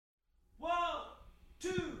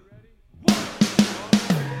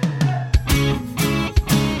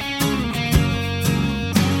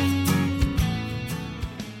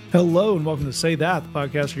Hello and welcome to Say That, the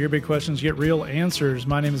podcast where your big questions get real answers.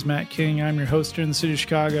 My name is Matt King. I'm your host here in the city of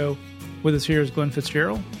Chicago. With us here is Glenn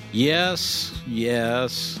Fitzgerald. Yes.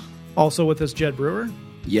 Also with us, Jed Brewer.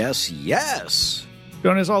 Yes.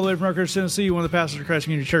 Joining us all the way from Rutgers, Tennessee, one of the pastors of Christ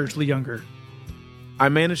Community Church, Lee Younger. I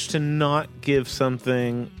managed to not give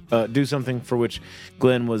something, do something for which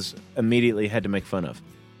Glenn was immediately had to make fun of.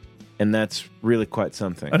 And that's really quite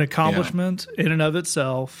something. An accomplishment in and of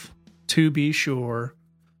itself, to be sure.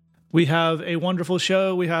 We have a wonderful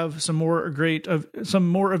show. We have some more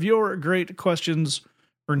of your great questions.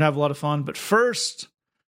 We're going to have a lot of fun. But first,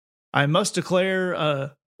 I must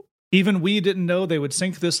declare, even we didn't know they would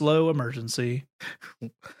sink this low emergency.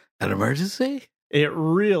 An emergency? It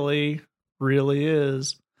really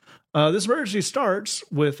is. This emergency starts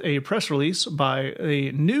with a press release by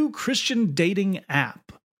a new Christian dating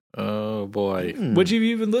app. Oh, boy. Which, if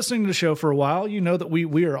you've been listening to the show for a while, you know that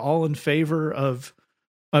we are all in favor of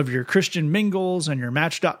your Christian mingles and your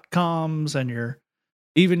Match.coms and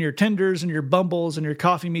even your Tinders and your Bumbles and your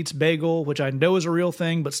Coffee Meets Bagel, which I know is a real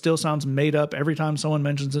thing, but still sounds made up every time someone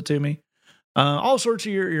mentions it to me. All sorts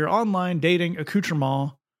of your online dating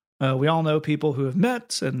accoutrement. We all know people who have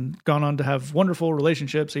met and gone on to have wonderful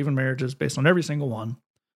relationships, even marriages, based on every single one.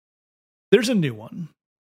 There's a new one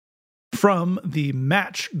from the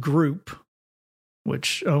Match Group,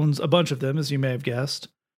 which owns a bunch of them, as you may have guessed.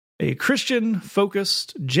 A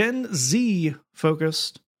Christian-focused, Gen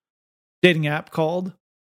Z-focused dating app called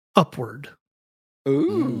Upward.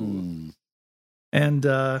 Ooh. And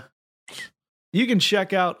you can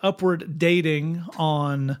check out Upward Dating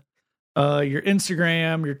on your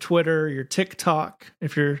Instagram, your Twitter, your TikTok,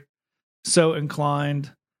 if you're so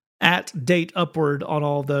inclined, at Date Upward on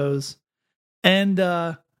all of those. And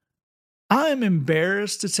I'm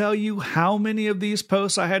embarrassed to tell you how many of these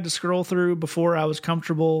posts I had to scroll through before I was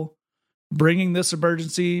comfortable bringing this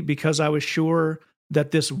emergency, because I was sure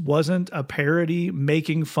that this wasn't a parody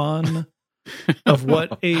making fun of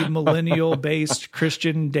what a millennial-based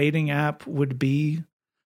Christian dating app would be.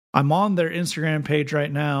 I'm on their Instagram page right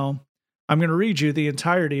now. I'm going to read you the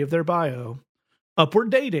entirety of their bio.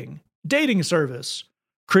 Upward Dating, dating service,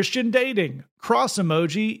 Christian dating, cross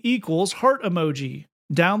emoji equals heart emoji.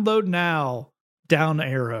 Download now, down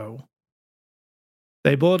arrow.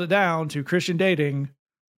 They boiled it down to Christian dating,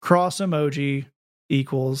 cross emoji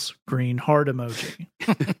equals green heart emoji.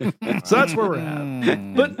 So that's where we're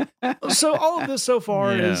at. But so all of this so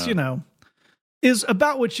far is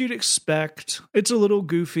about what you'd expect. It's a little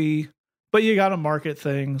goofy, but you got to market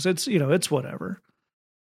things. It's whatever.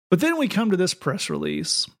 But then we come to this press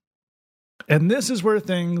release, and this is where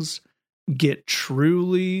things get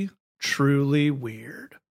truly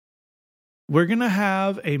weird. We're going to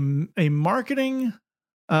have a marketing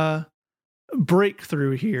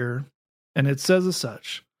breakthrough here, and it says as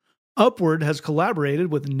such. Upward has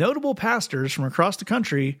collaborated with notable pastors from across the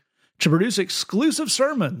country to produce exclusive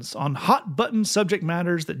sermons on hot-button subject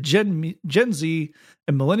matters that Gen Z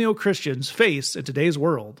and millennial Christians face in today's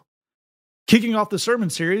world. Kicking off the sermon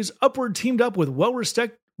series, Upward teamed up with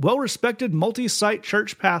well-respected multi-site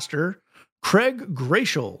church pastor Craig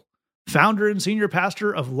Gracial, founder and senior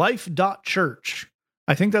pastor of Life.Church.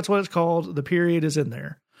 I think that's what it's called. The period is in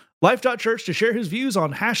there. Life.Church, to share his views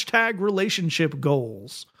on #relationship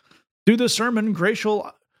goals. Through the sermon,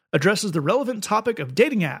 Gracial addresses the relevant topic of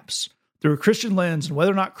dating apps through a Christian lens and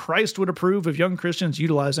whether or not Christ would approve of young Christians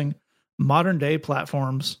utilizing modern-day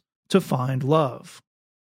platforms to find love.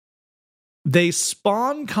 They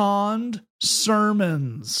spawn-conned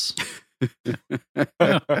sermons.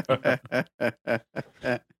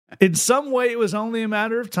 In some way, it was only a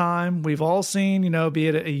matter of time. We've all seen, be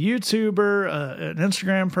it a YouTuber, an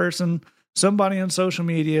Instagram person, somebody on social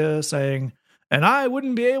media saying, and I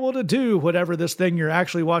wouldn't be able to do whatever this thing you're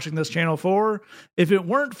actually watching this channel for if it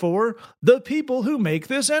weren't for the people who make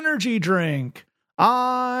this energy drink.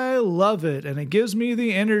 I love it, and it gives me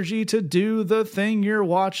the energy to do the thing you're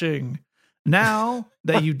watching. Now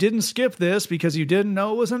that you didn't skip this because you didn't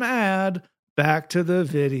know it was an ad, back to the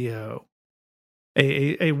video.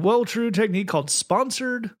 A well-true technique called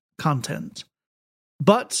sponsored content.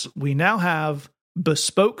 But we now have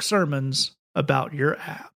bespoke sermons about your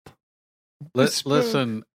app.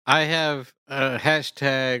 Listen, I have a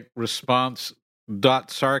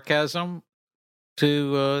 #response.sarcasm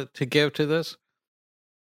to give to this.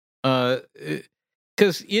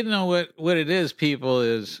 Because you know what it is, people,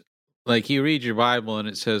 is like you read your Bible and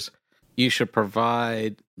it says you should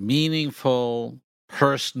provide meaningful,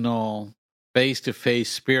 personal,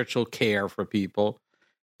 face-to-face spiritual care for people,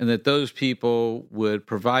 and that those people would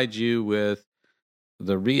provide you with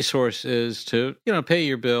the resources to, pay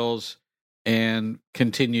your bills, and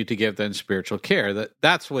continue to give them spiritual care.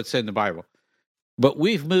 That's what's in the Bible. But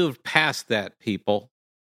we've moved past that, people.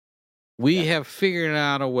 We have figured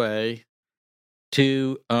out a way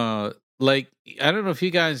to, like, I don't know if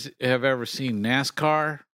you guys have ever seen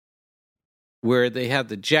NASCAR, where they have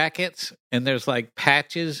the jackets and there's like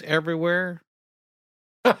patches everywhere.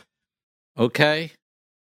 Okay.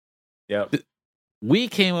 Yep. We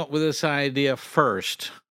came up with this idea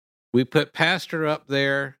first. We put Pastor up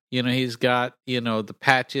there. He's got, the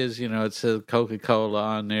patches, it says Coca-Cola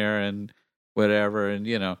on there and whatever. And,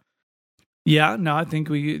 Yeah, no, I think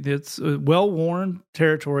it's a well-worn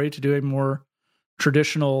territory to do a more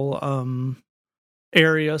traditional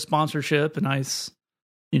area sponsorship, a nice,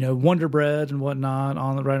 Wonder Bread and whatnot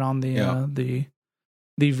on the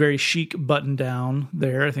very chic button down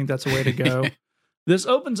there. I think that's a way to go. This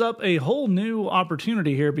opens up a whole new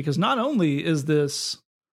opportunity here, because not only is this,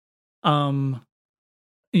 sponsored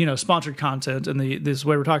content and this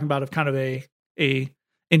way we're talking about of kind of a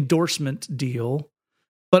endorsement deal,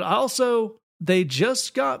 but also they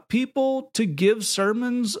just got people to give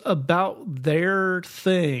sermons about their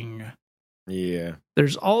thing. Yeah.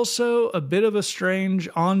 There's also a bit of a strange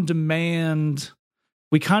on-demand.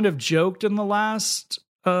 We kind of joked in the last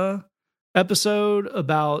episode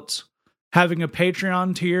about having a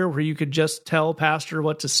Patreon tier where you could just tell Pastor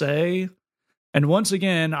what to say. And once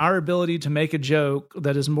again, our ability to make a joke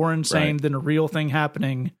that is more insane than a real thing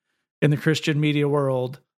happening in the Christian media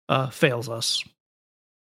world fails us.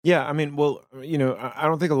 Yeah, I mean, well, I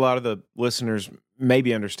don't think a lot of the listeners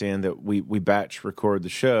maybe understand that we batch record the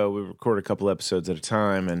show. We record a couple episodes at a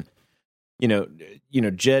time, and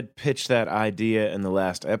Jed pitched that idea in the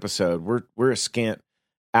last episode. We're a scant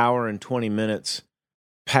hour and 20 minutes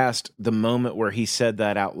past the moment where he said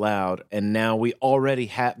that out loud, and now we already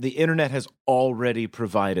have the internet has already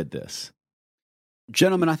provided this.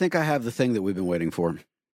 Gentlemen, I think I have the thing that we've been waiting for.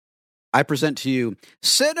 I present to you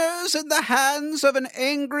Sinners in the Hands of an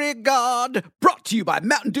Angry God, brought to you by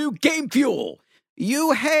Mountain Dew Game Fuel.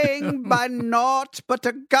 You hang by naught but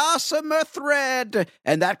a gossamer thread,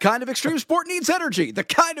 and that kind of extreme sport needs energy, the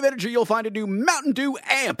kind of energy you'll find in new Mountain Dew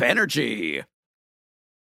Amp Energy.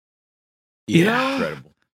 Yeah.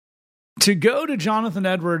 Incredible. To go to Jonathan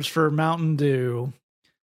Edwards for Mountain Dew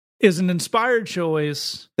is an inspired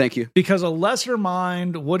choice. Thank you. Because a lesser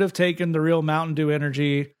mind would have taken the real Mountain Dew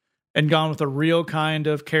energy and gone with a real kind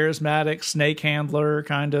of charismatic snake handler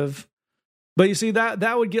kind of. But you see,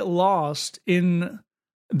 that would get lost in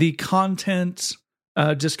the content,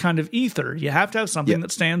 just kind of ether. You have to have something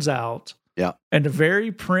that stands out. Yeah. And a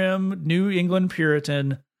very prim New England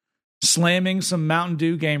Puritan slamming some Mountain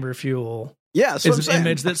Dew Gamer Fuel is an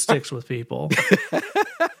image that sticks with people.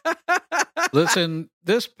 Listen,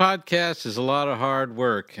 this podcast is a lot of hard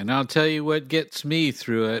work, and I'll tell you what gets me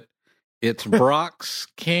through it. It's Brock's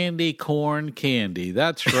Candy Corn Candy.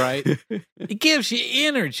 That's right. It gives you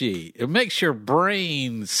energy. It makes your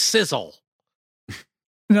brain sizzle.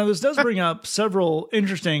 Now, this does bring up several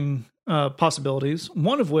interesting possibilities,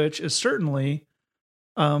 one of which is certainly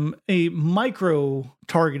a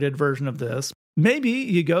micro-targeted version of this. Maybe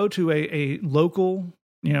you go to a local,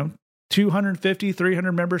 250,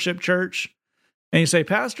 300 membership church, and you say,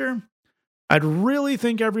 Pastor, I'd really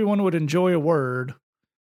think everyone would enjoy a word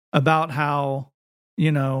about how,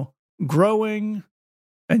 growing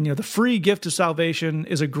and, the free gift of salvation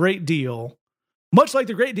is a great deal, much like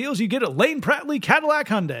the great deals you get at Lane Prattley Cadillac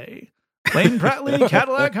Hyundai. Lane Prattley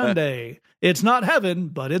Cadillac Hyundai. It's not heaven,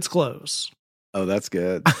 but it's close. Oh, that's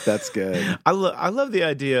good. That's good. I love the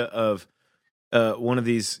idea of one of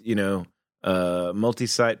these,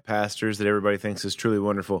 multi-site pastors that everybody thinks is truly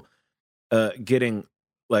wonderful, getting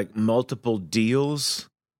like multiple deals.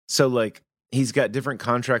 So like he's got different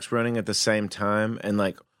contracts running at the same time, and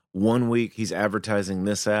like one week he's advertising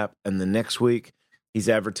this app, and the next week he's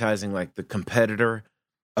advertising like the competitor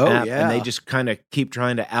app, and they just kind of keep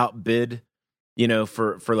trying to outbid,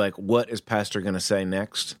 for like what is Pastor going to say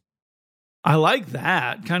next. I like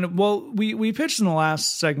that kind of. Well, we pitched in the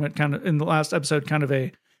last segment, in the last episode, kind of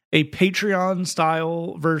a Patreon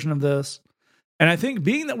style version of this. And I think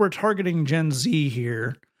being that we're targeting Gen Z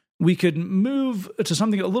here, we could move to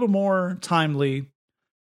something a little more timely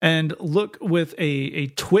and look with a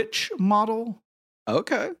Twitch model.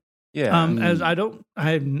 Okay. Yeah. As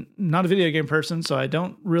I'm not a video game person, so I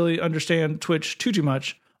don't really understand Twitch too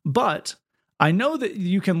much, but I know that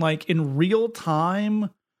you can like in real time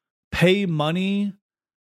pay money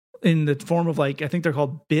in the form of like, I think they're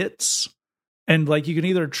called bits. And like, you can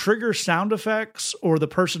either trigger sound effects or the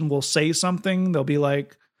person will say something. They'll be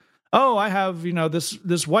like, oh, I have, this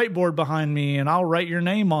whiteboard behind me and I'll write your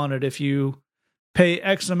name on it if you pay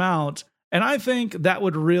X amount. And I think that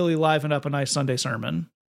would really liven up a nice Sunday sermon.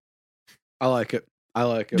 I like it.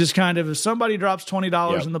 Just kind of, if somebody drops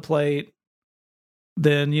 $20 in the plate,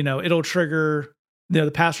 then, it'll trigger,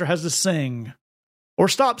 the pastor has to sing or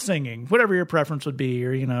stop singing, whatever your preference would be,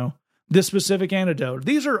 or, this specific antidote.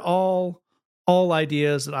 These are all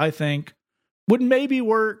ideas that I think would maybe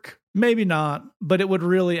work, maybe not, but it would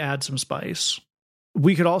really add some spice.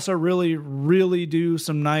 We could also really, really do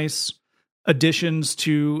some nice additions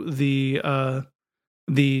to the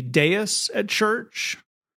dais at church.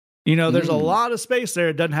 There's a lot of space there.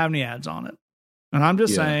 It doesn't have any ads on it. And I'm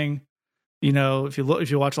just saying, if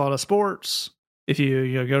you watch a lot of sports, if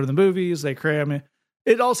you go to the movies, they cram it.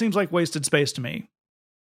 It all seems like wasted space to me.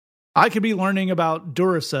 I could be learning about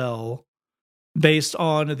Duracell based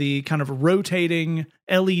on the kind of rotating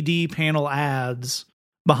LED panel ads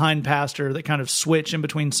behind pastor that kind of switch in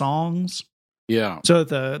between songs. Yeah. So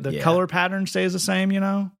the color pattern stays the same,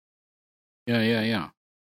 Yeah.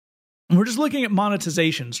 And we're just looking at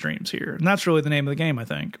monetization streams here. And that's really the name of the game, I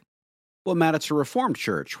think. Well, Matt, it's a Reformed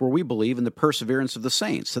church where we believe in the perseverance of the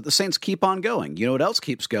saints, that the saints keep on going. You know what else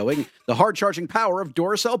keeps going? The hard-charging power of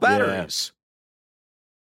Duracell batteries.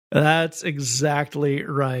 That's exactly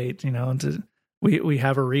right. We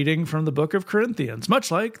have a reading from the book of Corinthians,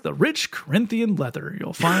 much like the rich Corinthian leather.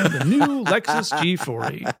 You'll find the new Lexus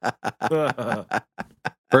G40.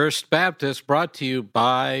 First Baptist brought to you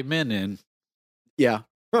by Menon. Yeah,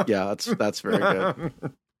 that's very good.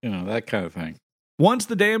 That kind of thing. Once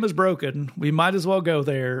the dam is broken, we might as well go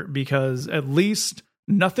there, because at least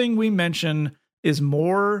nothing we mention is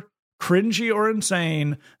more cringy or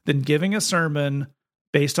insane than giving a sermon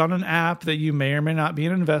based on an app that you may or may not be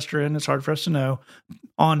an investor in. It's hard for us to know,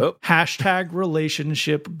 on hashtag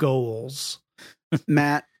relationship goals.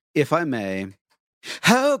 Matt, if I may,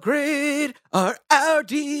 how great are our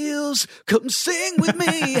deals? Come sing with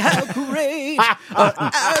me. How great are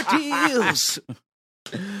our deals?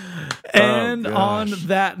 And on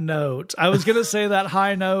that note, I was going to say that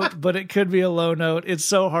high note, but it could be a low note. It's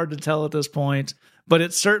so hard to tell at this point, but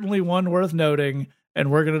it's certainly one worth noting,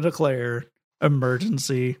 and we're going to declare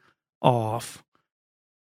emergency off.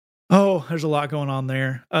 Oh, there's a lot going on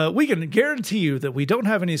there. We can guarantee you that we don't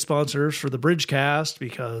have any sponsors for the Bridgecast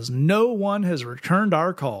because no one has returned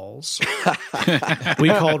our calls. We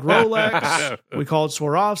called Rolex, we called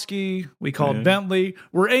Swarovski, we called Bentley.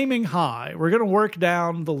 We're aiming high. We're going to work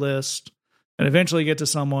down the list and eventually get to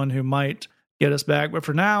someone who might get us back. But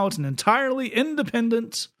for now, it's an entirely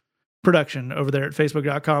independent production over there at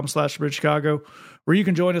facebook.com/BridgeChicago, where you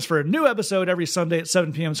can join us for a new episode every Sunday at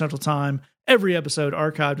 7 p.m. Central Time. Every episode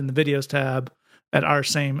archived in the videos tab at our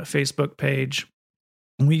same Facebook page.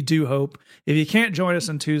 And we do hope, if you can't join us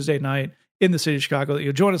on Tuesday night in the city of Chicago, that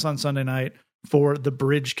you'll join us on Sunday night for the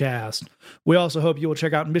Bridgecast. We also hope you will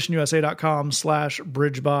check out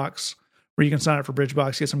missionusa.com/Bridgebox, where you can sign up for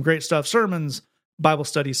Bridgebox, get some great stuff, sermons, Bible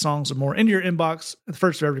studies, songs, and more into your inbox at the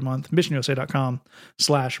first of every month.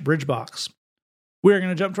 missionusa.com/Bridgebox. We are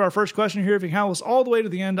going to jump to our first question here. If you can handle us all the way to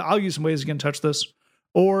the end, I'll use some ways to get in touch with this.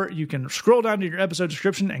 Or you can scroll down to your episode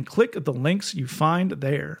description and click the links you find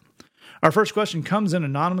there. Our first question comes in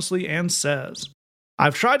anonymously and says,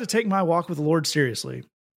 I've tried to take my walk with the Lord seriously.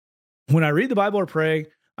 When I read the Bible or pray,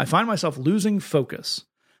 I find myself losing focus.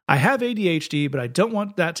 I have ADHD, but I don't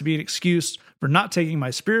want that to be an excuse for not taking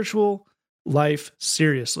my spiritual life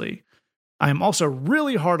seriously. I am also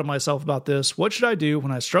really hard on myself about this. What should I do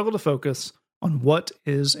when I struggle to focus on what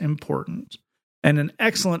is important? And an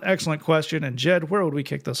excellent, excellent question. And Jed, where would we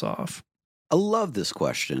kick this off? I love this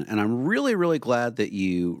question, and I'm really, really glad that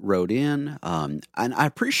you wrote in. And I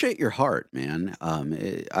appreciate your heart, man.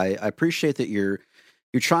 I appreciate that you're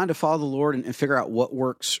trying to follow the Lord and figure out what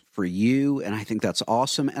works for you, and I think that's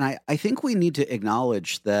awesome. And I think we need to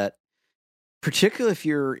acknowledge that, particularly if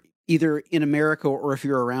you're either in America or if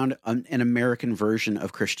you're around an American version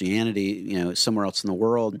of Christianity, somewhere else in the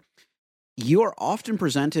world, you are often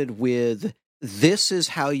presented with, this is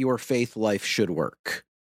how your faith life should work.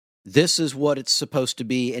 This is what it's supposed to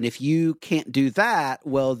be. And if you can't do that,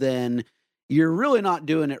 well, then you're really not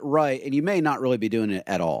doing it right. And you may not really be doing it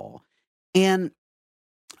at all. And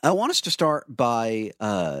I want us to start by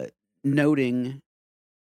noting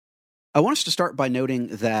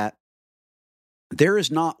that there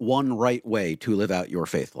is not one right way to live out your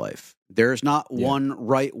faith life. There is not one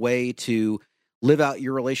right way to live out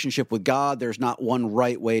your relationship with God. There's not one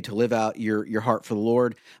right way to live out your heart for the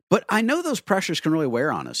Lord. But I know those pressures can really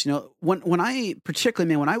wear on us. When I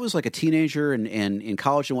was like a teenager and in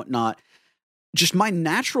college and whatnot, just my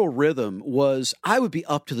natural rhythm was I would be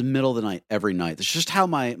up to the middle of the night every night. That's just how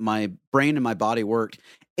my brain and my body worked.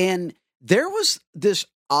 And there was this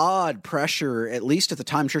odd pressure, at least at the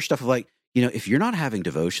time, church stuff of like, if you're not having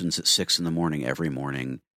devotions at 6 a.m. every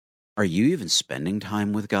morning, are you even spending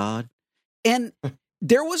time with God? And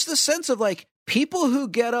there was the sense of like, people who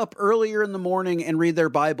get up earlier in the morning and read their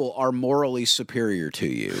Bible are morally superior to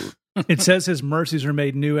you. It says his mercies are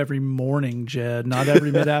made new every morning, Jed, not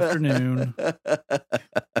every mid-afternoon.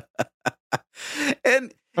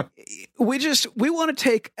 And we want to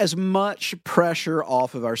take as much pressure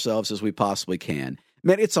off of ourselves as we possibly can.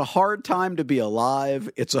 Man, it's a hard time to be alive.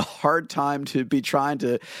 It's a hard time to be trying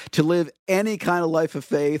to live any kind of life of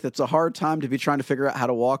faith. It's a hard time to be trying to figure out how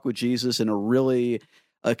to walk with Jesus in a really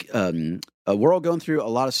a world going through a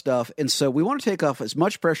lot of stuff. And so we want to take off as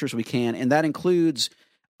much pressure as we can, and that includes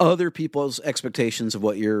other people's expectations of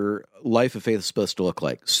what your life of faith is supposed to look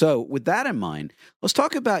like. So with that in mind, let's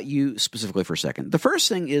talk about you specifically for a second. The first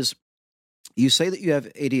thing is, you say that you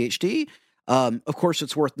have ADHD. Of course,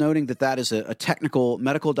 it's worth noting that that is a technical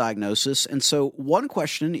medical diagnosis. And so one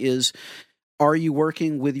question is, are you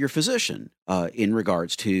working with your physician in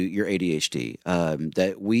regards to your ADHD?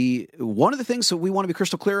 One of the things that we want to be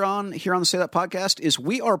crystal clear on here on the Say That podcast is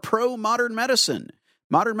we are pro modern medicine.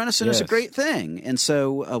 Modern medicine is a great thing. And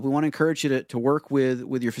so we want to encourage you to work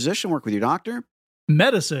with your physician, work with your doctor.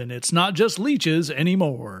 Medicine, it's not just leeches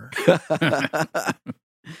anymore.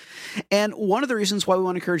 And one of the reasons why we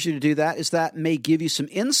want to encourage you to do that is that may give you some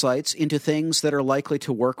insights into things that are likely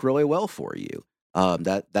to work really well for you.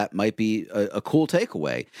 That might be a cool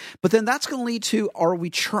takeaway. But then that's going to lead to, are we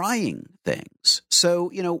trying things?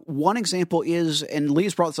 So, one example is, and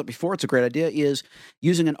Lee's brought this up before, it's a great idea, is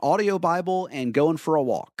using an audio Bible and going for a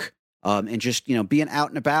walk. And just, being out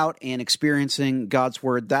and about and experiencing God's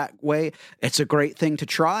word that way. It's a great thing to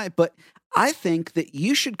try, but I think that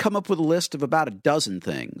you should come up with a list of about a dozen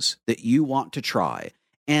things that you want to try.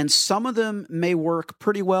 And some of them may work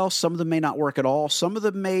pretty well. Some of them may not work at all. Some of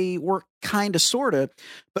them may work kind of, sort of.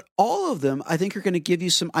 But all of them, I think, are going to give you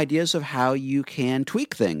some ideas of how you can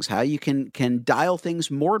tweak things, how you can dial things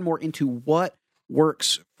more and more into what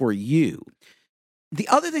works for you. The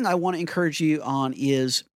other thing I want to encourage you on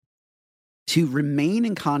is to remain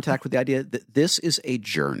in contact with the idea that this is a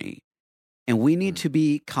journey. And we need to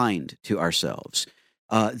be kind to ourselves.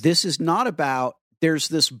 This is not about, there's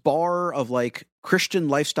this bar of like Christian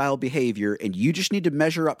lifestyle behavior, and you just need to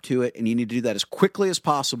measure up to it, and you need to do that as quickly as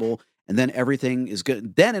possible, and then everything is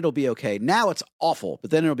good. Then it'll be okay. Now it's awful, but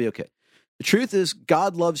then it'll be okay. The truth is,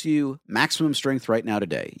 God loves you maximum strength right now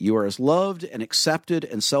today. You are as loved and accepted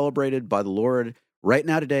and celebrated by the Lord right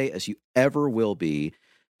now today as you ever will be.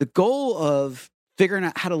 The goal of figuring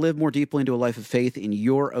out how to live more deeply into a life of faith in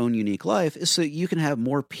your own unique life is so you can have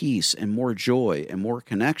more peace and more joy and more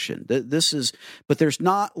connection. But there's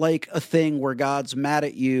not like a thing where God's mad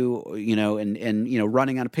at you, and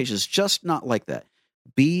running out of patience. It's just not like that.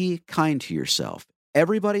 Be kind to yourself.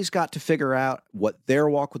 Everybody's got to figure out what their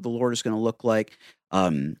walk with the Lord is going to look like.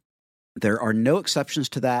 There are no exceptions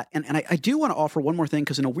to that. And I do want to offer one more thing,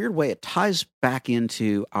 because in a weird way, it ties back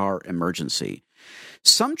into our emergency.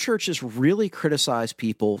 Some churches really criticize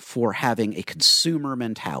people for having a consumer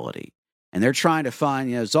mentality, and they're trying to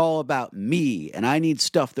find, it's all about me, and I need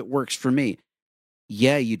stuff that works for me.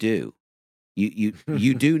 Yeah, you do. You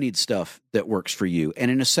do need stuff that works for you. And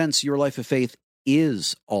in a sense, your life of faith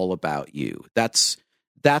is all about you. That's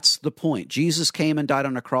the point. Jesus came and died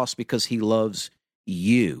on a cross because he loves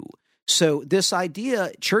you. So this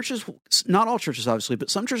idea, churches, not all churches obviously, but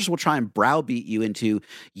some churches will try and browbeat you into,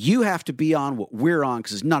 you have to be on what we're on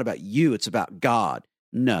because it's not about you, it's about God.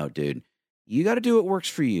 No, dude. You got to do what works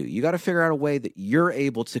for you. You got to figure out a way that you're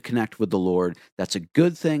able to connect with the Lord. That's a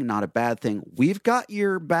good thing, not a bad thing. We've got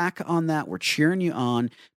your back on that. We're cheering you on.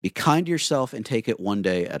 Be kind to yourself and take it one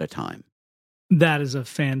day at a time. That is a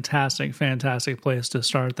fantastic, fantastic place to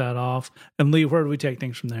start that off. And Lee, where do we take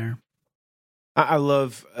things from there? I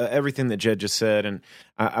love everything that Jed just said, and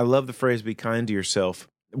I love the phrase, be kind to yourself.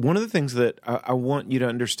 One of the things that I want you to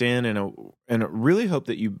understand, and I really hope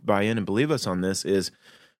that you buy in and believe us on this, is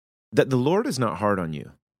that the Lord is not hard on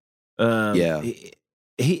you.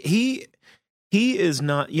 He is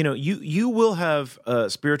not, you will have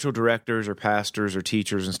spiritual directors or pastors or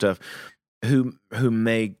teachers and stuff who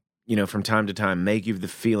may, from time to time make you the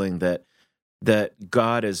feeling that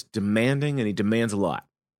God is demanding, and he demands a lot.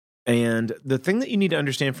 And the thing that you need to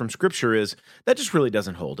understand from Scripture is that just really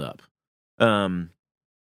doesn't hold up. In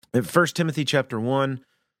 1 Timothy chapter 1,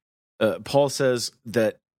 Paul says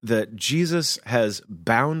that Jesus has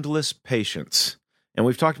boundless patience. And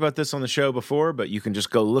we've talked about this on the show before, but you can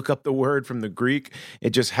just go look up the word from the Greek.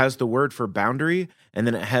 It just has the word for boundary, and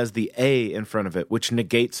then it has the A in front of it, which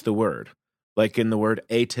negates the word. like in the word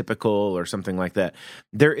atypical or something like that.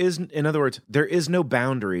 In other words, there is no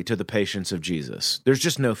boundary to the patience of Jesus. There's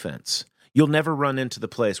just no fence. You'll never run into the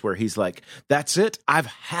place where he's like, that's it, I've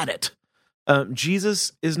had it.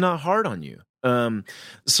 Jesus is not hard on you.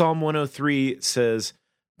 Psalm 103 says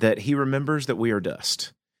that he remembers that we are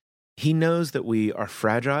dust. He knows that we are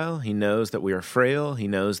fragile. He knows that we are frail. He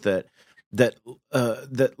knows that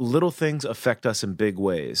little things affect us in big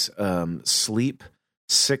ways. Sleep,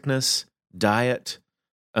 sickness, diet,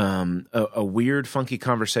 a weird, funky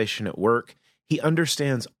conversation at work. He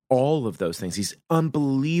understands all of those things. He's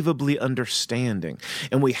unbelievably understanding.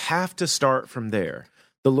 And we have to start from there.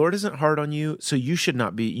 The Lord isn't hard on you, so you should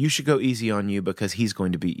not be. You should go easy on you because he's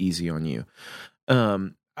going to be easy on you.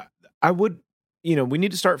 We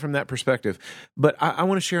need to start from that perspective. But I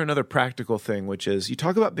want to share another practical thing, which is you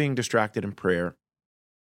talk about being distracted in prayer.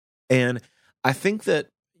 And I think that,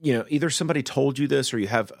 either somebody told you this or you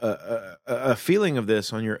have a feeling of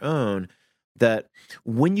this on your own, that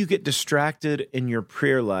when you get distracted in your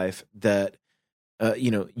prayer life, that,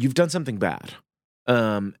 you've done something bad.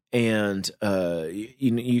 You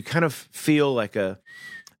kind of feel like a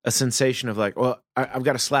sensation of like, well, I've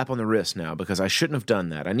got a slap on the wrist now because I shouldn't have done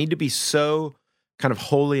that. I need to be so kind of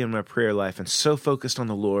holy in my prayer life and so focused on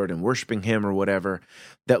the Lord and worshiping him or whatever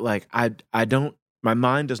that like my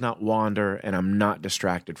mind does not wander and I'm not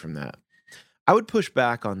distracted from that. I would push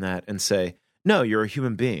back on that and say, no, you're a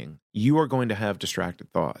human being. You are going to have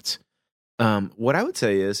distracted thoughts. What I would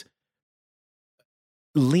say is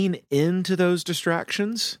lean into those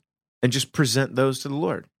distractions and just present those to the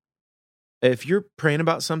Lord. If you're praying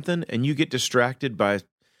about something and you get distracted by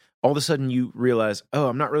all of a sudden you realize, oh,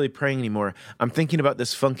 I'm not really praying anymore. I'm thinking about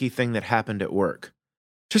this funky thing that happened at work.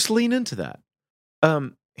 Just lean into that.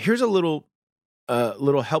 Here's a little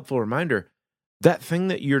helpful reminder. That thing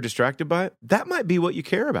that you're distracted by, that might be what you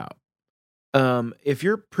care about. If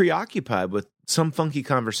you're preoccupied with some funky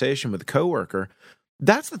conversation with a coworker,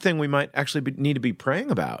 that's the thing we might actually need to be praying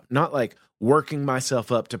about, not like working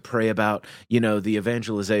myself up to pray about, the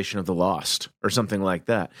evangelization of the lost or something like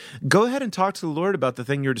that. Go ahead and talk to the Lord about the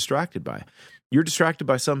thing you're distracted by. You're distracted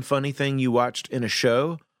by some funny thing you watched in a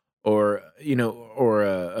show or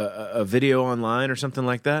a video online or something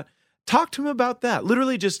like that. Talk to him about that.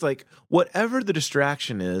 Literally just like whatever the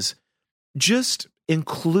distraction is, just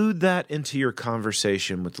include that into your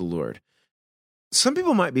conversation with the Lord. Some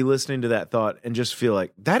people might be listening to that thought and just feel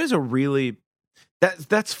like that is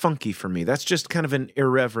that's funky for me. That's just kind of an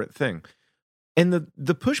irreverent thing. And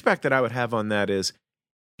the pushback that I would have on that is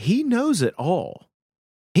he knows it all.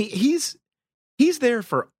 He's there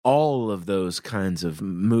for all of those kinds of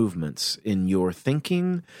movements in your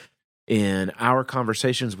thinking, in our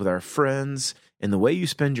conversations with our friends, in the way you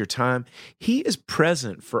spend your time. He is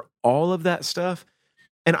present for all of that stuff.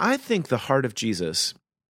 And I think the heart of Jesus,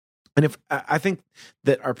 and I think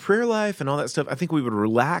that our prayer life and all that stuff, I think we would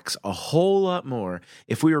relax a whole lot more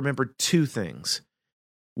if we remembered two things.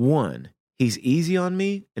 One, he's easy on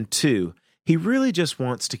me. And two, he really just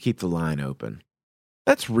wants to keep the line open.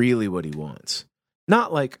 That's really what he wants.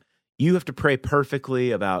 Not like you have to pray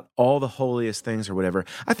perfectly about all the holiest things or whatever.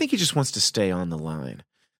 I think he just wants to stay on the line.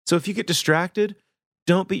 So if you get distracted,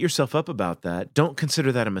 don't beat yourself up about that. Don't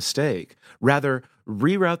consider that a mistake. Rather,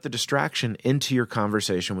 reroute the distraction into your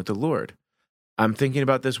conversation with the Lord. I'm thinking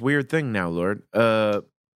about this weird thing now, Lord.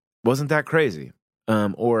 Wasn't that crazy?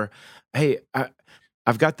 Or, hey,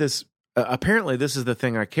 I've got this. Apparently, this is the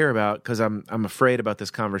thing I care about because I'm afraid about this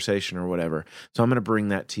conversation or whatever. So I'm going to bring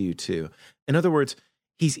that to you too. In other words,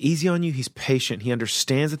 he's easy on you. He's patient. He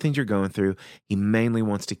understands the things you're going through. He mainly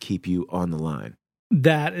wants to keep you on the line.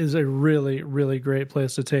 That is a really, really great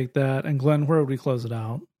place to take that. And Glenn, where would we close it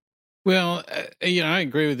out? Well, I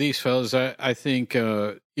agree with these fellas. I think,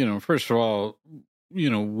 first of all,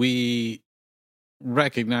 we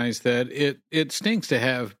recognize that it stinks to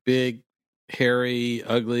have big, hairy,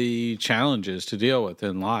 ugly challenges to deal with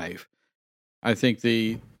in life. I think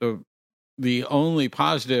the only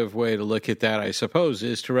positive way to look at that, I suppose,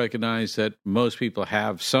 is to recognize that most people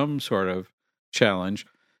have some sort of challenge.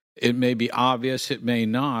 It may be obvious, it may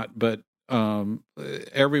not, but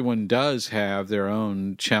everyone does have their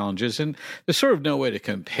own challenges, and there's sort of no way to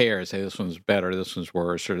compare, say this one's better, this one's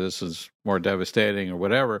worse, or this is more devastating, or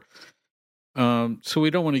whatever. So we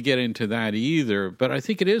don't want to get into that either, but I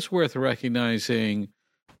think it is worth recognizing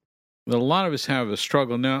that a lot of us have a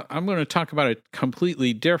struggle. Now, I'm going to talk about a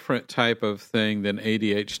completely different type of thing than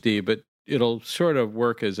ADHD, but it'll sort of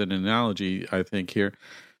work as an analogy, I think, here.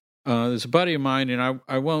 There's a buddy of mine, and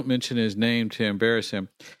I won't mention his name to embarrass him.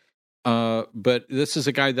 But this is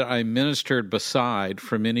a guy that I ministered beside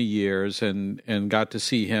for many years and got to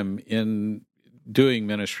see him in doing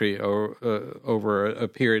ministry over a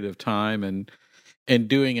period of time and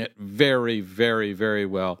doing it very, very, very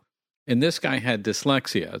well. And this guy had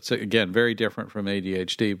dyslexia. It's, again, very different from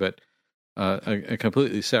ADHD, but a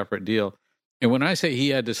completely separate deal. And when I say he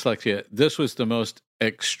had dyslexia, this was the most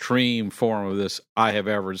extreme form of this I have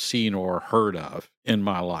ever seen or heard of in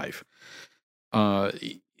my life.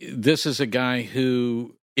 This is a guy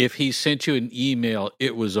who, if he sent you an email,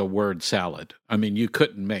 it was a word salad. I mean, you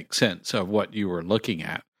couldn't make sense of what you were looking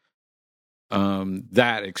at.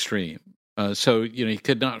 That extreme. So, he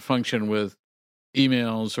could not function with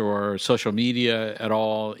emails or social media at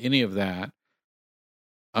all, any of that.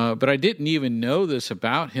 But I didn't even know this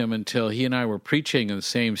about him until he and I were preaching in the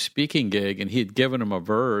same speaking gig, and he had given him a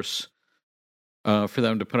verse for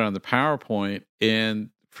them to put on the PowerPoint, and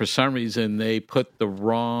for some reason they put the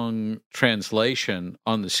wrong translation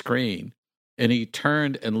on the screen, and he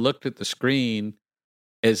turned and looked at the screen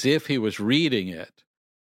as if he was reading it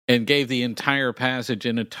and gave the entire passage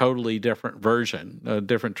in a totally different version, a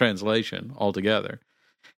different translation altogether.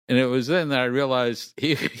 And it was then that I realized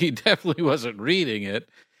he definitely wasn't reading it.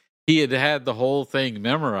 He had the whole thing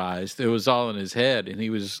memorized. It was all in his head, and he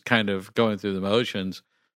was kind of going through the motions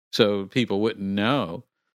so people wouldn't know.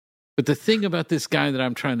 But the thing about this guy that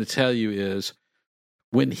I'm trying to tell you is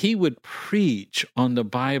when he would preach on the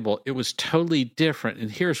Bible, it was totally different.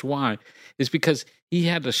 And here's why. It's because he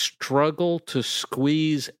had to struggle to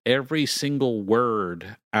squeeze every single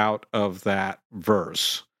word out of that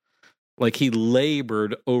verse. Like he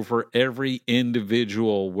labored over every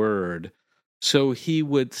individual word. So he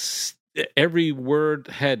would, every word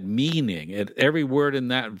had meaning. Every word in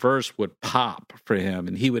that verse would pop for him.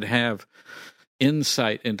 And he would have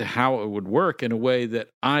insight into how it would work in a way that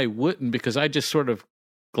I wouldn't, because I just sort of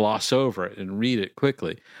gloss over it and read it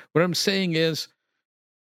quickly. What I'm saying is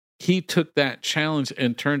he took that challenge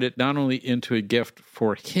and turned it not only into a gift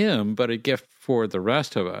for him, but a gift for the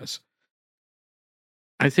rest of us.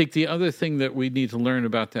 I think the other thing that we need to learn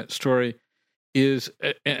about that story is,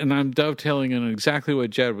 and I'm dovetailing on exactly what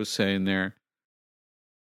Jed was saying there,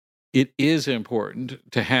 it is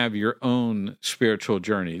important to have your own spiritual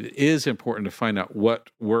journey. It is important to find out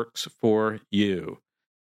what works for you.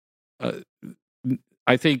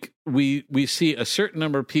 I think we see a certain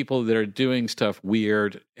number of people that are doing stuff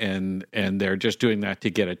weird and they're just doing that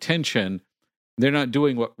to get attention. They're not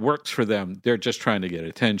doing what works for them. They're just trying to get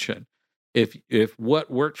attention. If what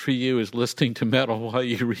worked for you is listening to metal while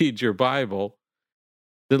you read your Bible,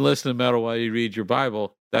 then listen to metal while you read your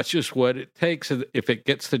Bible. That's just what it takes. If it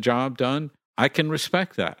gets the job done, I can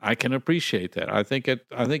respect that. I can appreciate that. I think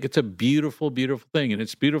it's a beautiful, beautiful thing, and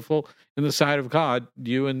it's beautiful in the sight of God.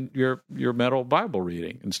 You and your metal Bible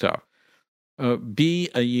reading and stuff. Be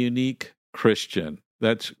a unique Christian.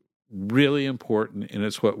 That's really important, and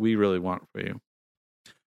it's what we really want for you.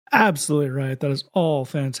 Absolutely right. That is all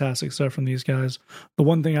fantastic stuff from these guys. The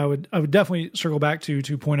one thing I would definitely circle back to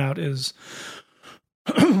point out is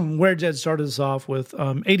where Jed started us off with.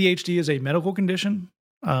 ADHD is a medical condition.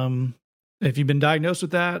 If you've been diagnosed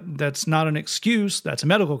with that, that's not an excuse. That's a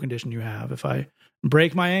medical condition you have. If I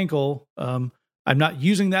break my ankle, I'm not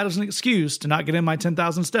using that as an excuse to not get in my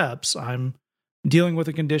 10,000 steps. I'm dealing with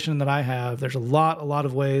a condition that I have. There's a lot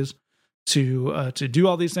of ways to do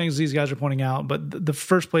all these things these guys are pointing out. But the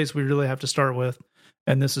first place we really have to start with,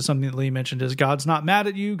 and this is something that Lee mentioned, is God's not mad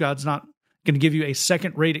at you. God's not going to give you a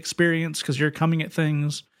second-rate experience because you're coming at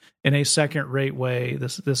things in a second-rate way.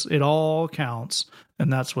 This it all counts,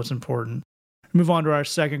 and that's what's important. Move on to our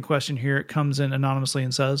second question here. It comes in anonymously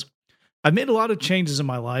and says, I've made a lot of changes in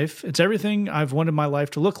my life. It's everything I've wanted my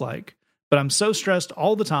life to look like, but I'm so stressed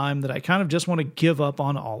all the time that I kind of just want to give up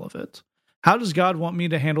on all of it. How does God want me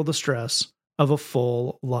to handle the stress of a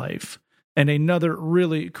full life? And another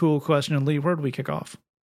really cool question. And Lee, where do we kick off?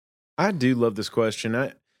 I do love this question.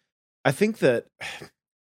 I think that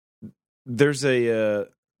there's a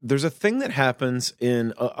thing that happens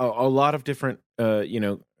in a lot of different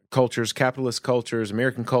cultures, capitalist cultures,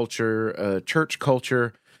 American culture, church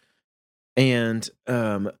culture, and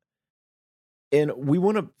we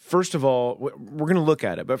want to, first of all, we're going to look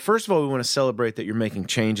at it, but first of all, we want to celebrate that you're making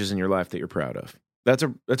changes in your life that you're proud of. That's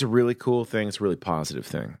a really cool thing. It's a really positive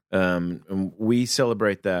thing. And we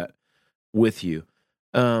celebrate that with you.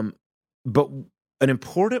 But an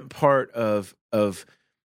important part of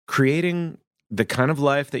creating the kind of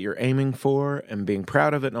life that you're aiming for and being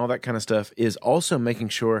proud of it and all that kind of stuff is also making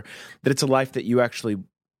sure that it's a life that you actually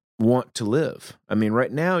want to live. I mean,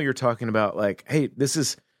 right now you're talking about like, hey,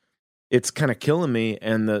 it's kind of killing me,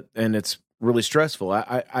 and it's really stressful.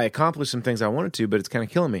 I accomplished some things I wanted to, but it's kind of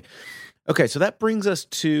killing me. Okay, so that brings us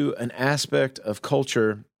to an aspect of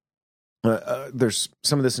culture. There's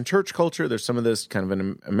some of this in church culture. There's some of this kind of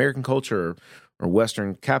in American culture or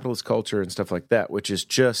Western capitalist culture and stuff like that, which is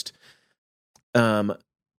just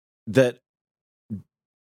that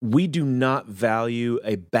we do not value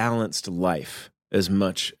a balanced life as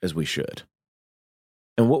much as we should.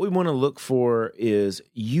 And what we want to look for is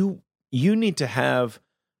you need to have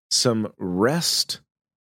some rest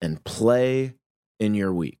and play in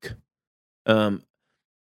your week.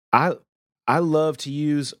 I love to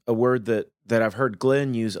use a word that I've heard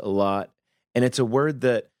Glenn use a lot, and it's a word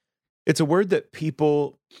that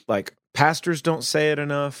people like pastors don't say it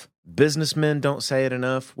enough, businessmen don't say it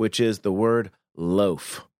enough, which is the word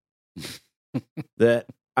loaf.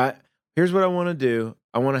 Here's what I want to do.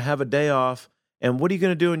 I want to have a day off. And what are you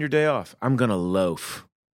going to do on your day off? I'm going to loaf.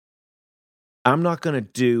 I'm not going to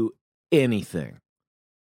do anything.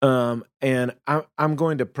 And I'm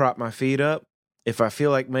going to prop my feet up. If I feel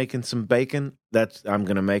like making some bacon, I'm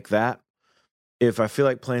going to make that. If I feel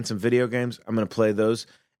like playing some video games, I'm going to play those.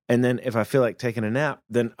 And then if I feel like taking a nap,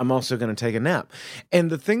 then I'm also going to take a nap. And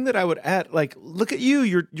the thing that I would add, like, look at you,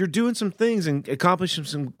 you're doing some things and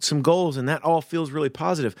accomplishing some goals, and that all feels really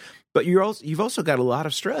positive. But you've also got a lot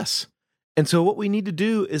of stress. And so what we need to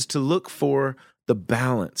do is to look for the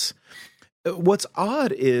balance. What's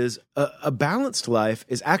odd is a balanced life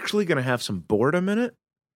is actually going to have some boredom in it.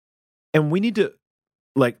 And we need to,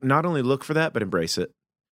 like, not only look for that, but embrace it.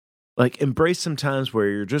 Like, embrace some times where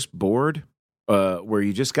you're just bored, where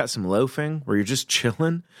you just got some loafing, where you're just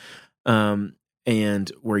chilling,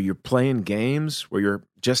 and where you're playing games, where you're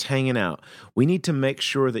just hanging out. We need to make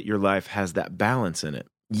sure that your life has that balance in it.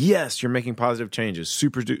 Yes, you're making positive changes.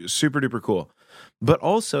 Super duper cool. But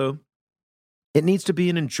also, it needs to be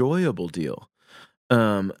an enjoyable deal.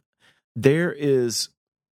 There is,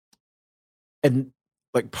 and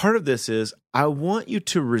like part of this is, I want you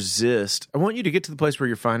to resist. I want you to get to the place where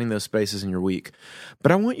you're finding those spaces in your week.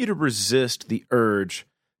 But I want you to resist the urge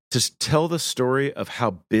to tell the story of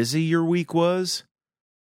how busy your week was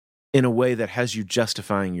in a way that has you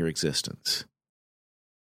justifying your existence.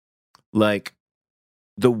 Like,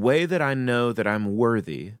 the way that I know that I'm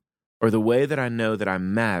worthy, or the way that I know that I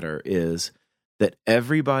matter, is that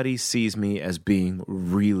everybody sees me as being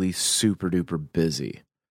really super duper busy.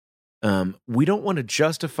 We don't want to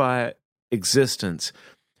justify existence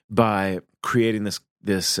by creating this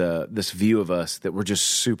view of us that we're just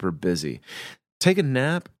super busy. Take a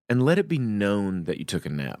nap and let it be known that you took a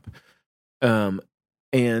nap, and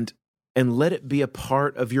let it be a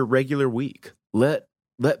part of your regular week. Let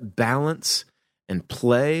balance and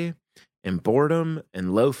play and boredom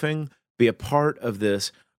and loafing be a part of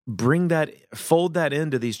this. Fold that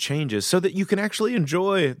into these changes so that you can actually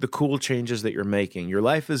enjoy the cool changes that you're making. Your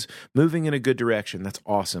life is moving in a good direction. That's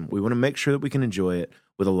awesome. We want to make sure that we can enjoy it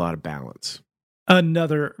with a lot of balance.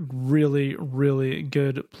 Another really, really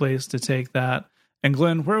good place to take that. And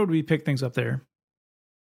Glenn, where would we pick things up there?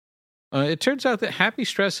 It turns out that happy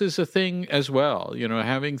stress is a thing as well. You know,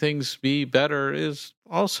 having things be better is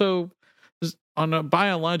also, on a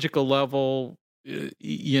biological level,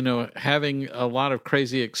 you know, having a lot of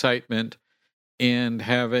crazy excitement and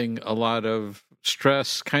having a lot of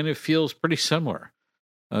stress kind of feels pretty similar.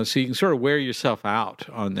 So you can sort of wear yourself out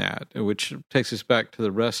on that, which takes us back to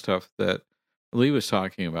the rest stuff that Lee was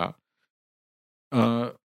talking about.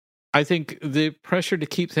 I think the pressure to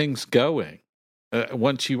keep things going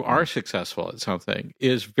once you are successful at something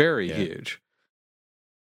is very huge.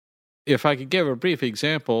 If I could give a brief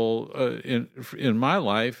example in my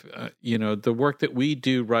life, you know, the work that we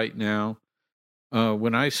do right now,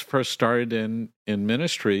 when I first started in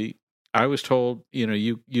ministry, I was told, you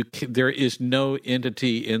know, there is no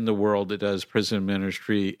entity in the world that does prison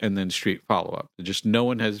ministry and then street follow-up. Just no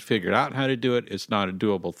one has figured out how to do it. It's not a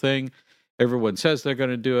doable thing. Everyone says they're going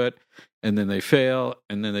to do it, and then they fail,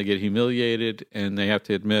 and then they get humiliated, and they have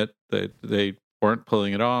to admit that they weren't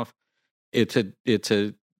pulling it off. It's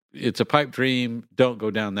a pipe dream. Don't go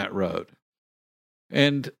down that road.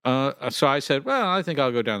 And so I said, well, I think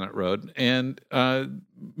I'll go down that road, and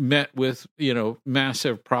met with, you know,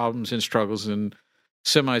 massive problems and struggles and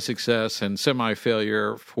semi-success and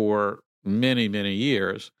semi-failure for many, many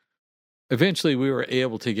years. Eventually, we were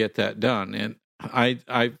able to get that done, and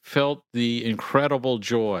I felt the incredible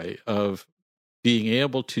joy of being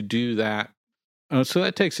able to do that. So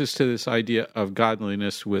that takes us to this idea of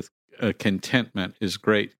godliness with contentment is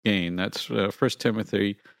great gain. That's 1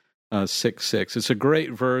 Timothy 6:6. It's a great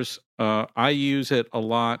verse. I use it a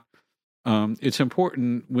lot. It's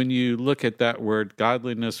important when you look at that word,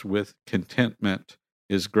 godliness with contentment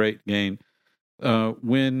is great gain.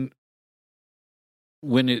 when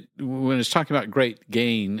it's talking about great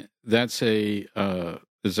gain, that's the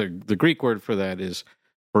Greek word for that is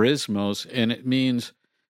perismos, and it means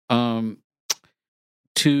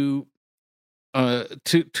to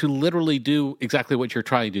literally do exactly what you're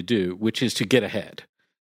trying to do, which is to get ahead,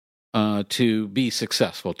 to be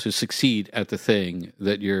successful, to succeed at the thing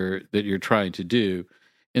that you're trying to do.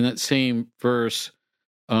 In that same verse,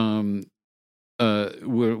 where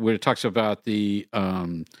it talks about the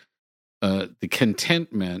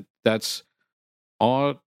contentment, that's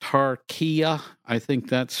autarkia. I think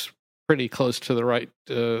that's pretty close to the right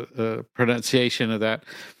pronunciation of that.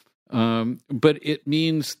 But it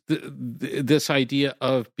means this idea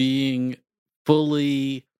of being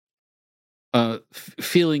fully,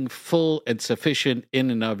 feeling full and sufficient in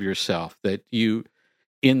and of yourself, that you,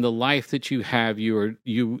 in the life that you have,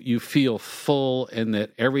 you feel full and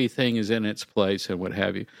that everything is in its place and what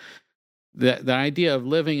have you. The idea of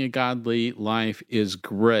living a godly life is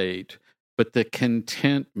great, but the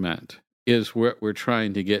contentment is what we're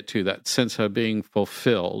trying to get to, that sense of being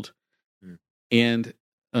fulfilled, and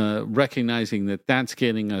recognizing that that's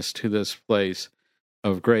getting us to this place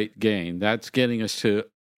of great gain. That's getting us to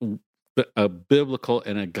a biblical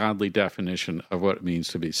and a godly definition of what it means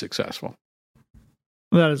to be successful.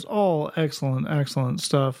 That is all excellent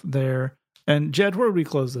stuff there. And Jed, where do we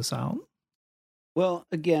close this out? Well,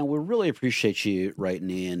 again, we really appreciate you writing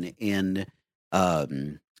in. And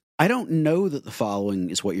I don't know that the following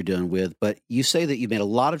is what you're dealing with, but you say that you made a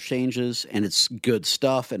lot of changes and it's good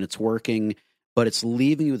stuff and it's working, but it's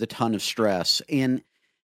leaving you with a ton of stress. And,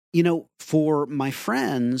 you know, for my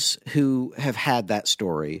friends who have had that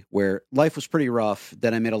story where life was pretty rough,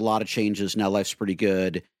 then I made a lot of changes, now life's pretty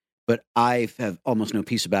good, but I have almost no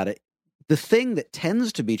peace about it. The thing that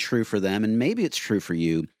tends to be true for them, and maybe it's true for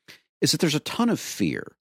you, is that there's a ton of fear.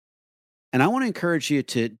 And I want to encourage you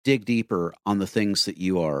to dig deeper on the things that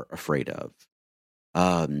you are afraid of.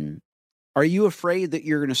 Are you afraid that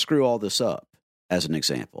you're going to screw all this up, as an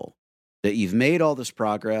example? That you've made all this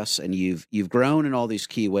progress and you've grown in all these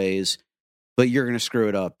key ways, but you're going to screw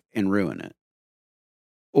it up and ruin it?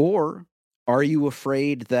 Or are you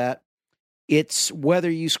afraid that it's, whether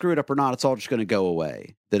you screw it up or not, it's all just going to go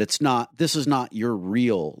away? That this is not your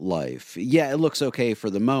real life. Yeah, it looks okay for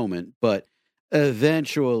the moment, but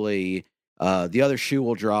eventually the other shoe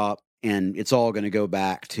will drop and it's all going to go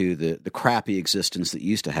back to the crappy existence that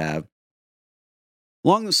you used to have.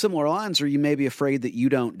 Along the similar lines, or you may be afraid that you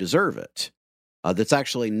don't deserve it. That's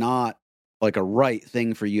actually not like a right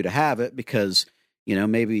thing for you to have it because, you know,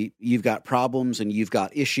 maybe you've got problems and you've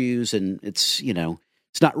got issues and it's, you know,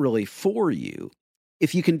 it's not really for you.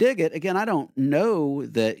 If you can dig it, again, I don't know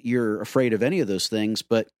that you're afraid of any of those things,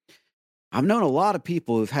 but I've known a lot of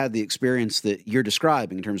people who've had the experience that you're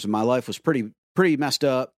describing in terms of my life was pretty messed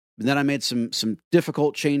up. And then I made some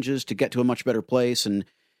difficult changes to get to a much better place. And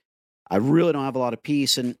I really don't have a lot of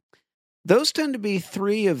peace. And those tend to be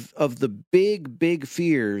three of the big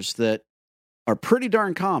fears that are pretty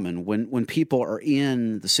darn common when people are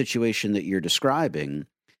in the situation that you're describing.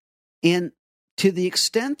 And to the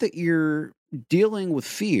extent that you're dealing with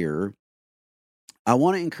fear, I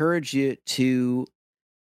want to encourage you to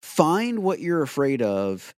find what you're afraid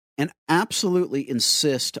of and absolutely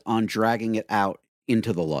insist on dragging it out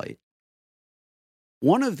into the light.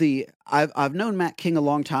 I've known Matt King a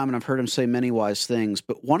long time and I've heard him say many wise things,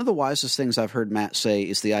 but one of the wisest things I've heard Matt say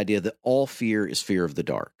is the idea that all fear is fear of the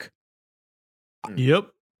dark. Yep.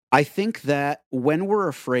 I think that when we're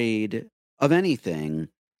afraid of anything,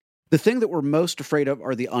 the thing that we're most afraid of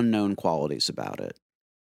are the unknown qualities about it.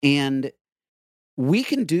 And we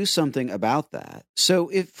can do something about that. So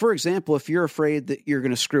if, for example, if you're afraid that you're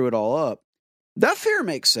going to screw it all up, that fear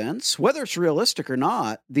makes sense, whether it's realistic or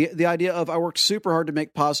not. The idea of I worked super hard to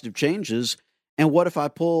make positive changes, and what if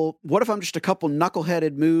I'm just a couple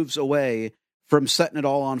knuckleheaded moves away from setting it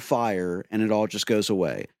all on fire and it all just goes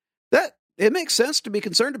away? That it makes sense to be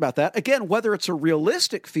concerned about that. Again, whether it's a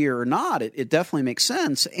realistic fear or not, it definitely makes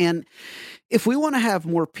sense. And if we want to have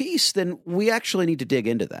more peace, then we actually need to dig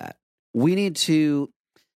into that. We need to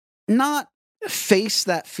not face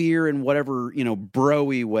that fear in whatever,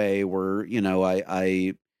 bro-y way where,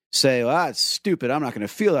 I say, it's stupid, I'm not going to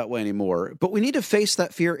feel that way anymore. But we need to face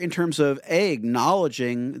that fear in terms of,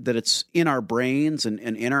 acknowledging that it's in our brains and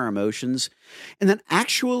in our emotions, and then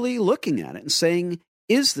actually looking at it and saying,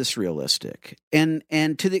 is this realistic? And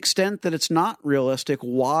to the extent that it's not realistic,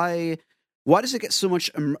 why does it get so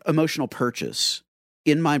much emotional purchase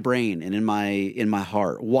in my brain and in my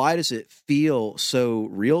heart? Why does it feel so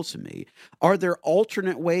real to me? Are there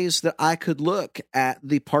alternate ways that I could look at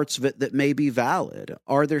the parts of it that may be valid?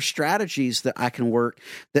 Are there strategies that I can work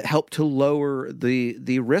that help to lower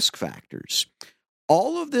the risk factors?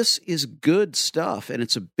 All of this is good stuff, and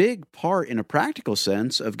it's a big part, in a practical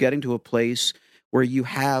sense, of getting to a place where you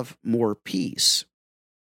have more peace.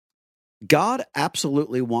 God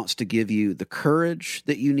absolutely wants to give you the courage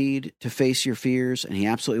that you need to face your fears, and he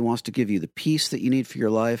absolutely wants to give you the peace that you need for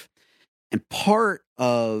your life. And part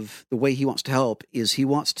of the way he wants to help is he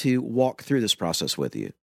wants to walk through this process with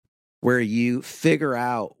you, where you figure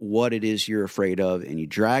out what it is you're afraid of, and you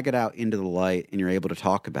drag it out into the light, and you're able to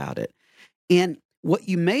talk about it. And what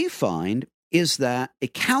you may find is that a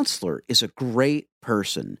counselor is a great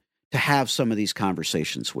person to have some of these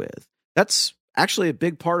conversations with. That's actually a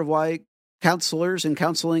big part of why counselors and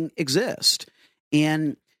counseling exist.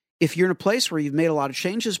 And if you're in a place where you've made a lot of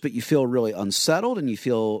changes, but you feel really unsettled and you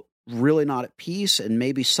feel really not at peace, and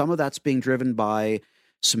maybe some of that's being driven by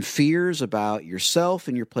some fears about yourself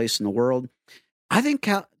and your place in the world, I think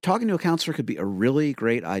talking to a counselor could be a really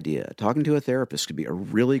great idea. Talking to a therapist could be a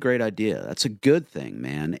really great idea. That's a good thing,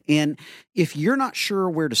 man. And if you're not sure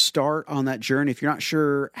where to start on that journey, if you're not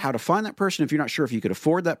sure how to find that person, if you're not sure if you could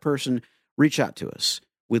afford that person, reach out to us.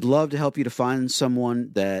 We'd love to help you to find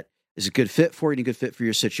someone that is a good fit for you and a good fit for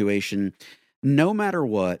your situation. No matter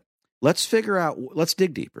what, let's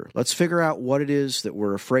dig deeper. Let's figure out what it is that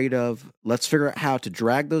we're afraid of. Let's figure out how to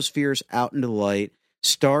drag those fears out into the light,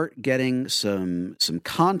 start getting some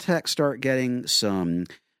context, start getting some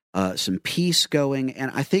peace going.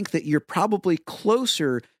 And I think that you're probably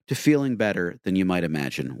closer to feeling better than you might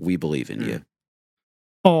imagine. We believe in you.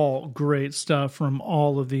 All great stuff from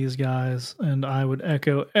all of these guys, and I would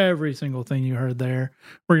echo every single thing you heard there.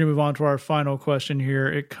 We're going to move on to our final question here.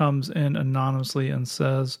 It comes in anonymously and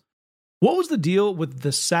says, what was the deal with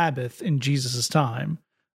the Sabbath in Jesus' time?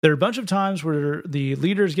 There are a bunch of times where the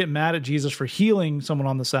leaders get mad at Jesus for healing someone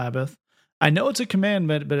on the Sabbath. I know it's a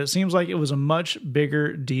commandment, but it seems like it was a much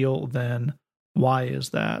bigger deal then. Why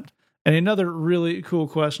is that? And another really cool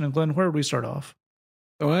question, and Glenn, where would we start off?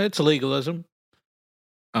 Well, it's legalism.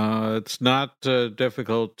 It's not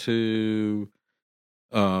difficult to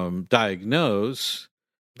diagnose.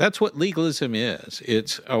 That's what legalism is.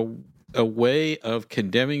 It's a way of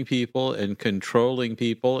condemning people and controlling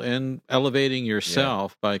people and elevating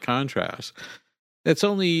yourself by contrast. It's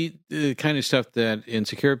only the kind of stuff that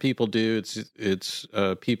insecure people do. It's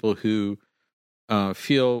people who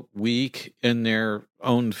feel weak in their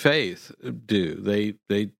own faith do.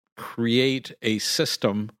 They create a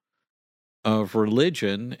system of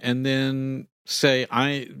religion and then say,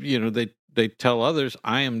 they tell others,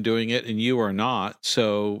 I am doing it and you are not,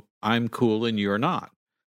 so I'm cool and you're not.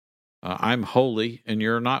 I'm holy and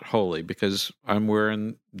you're not holy because I'm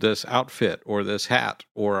wearing this outfit or this hat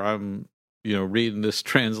or I'm, reading this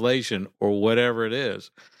translation or whatever it is.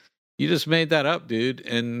 You just made that up, dude.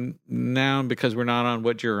 And now because we're not on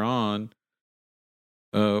what you're on,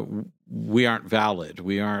 we aren't valid.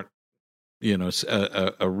 We aren't,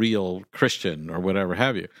 a real Christian or whatever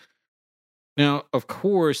have you. Now, of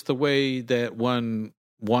course, the way that one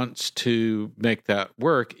wants to make that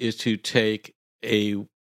work is to take a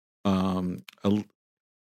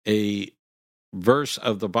verse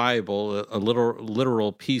of the Bible, a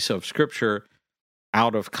literal piece of Scripture,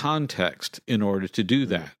 out of context in order to do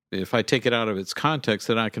that. If I take it out of its context,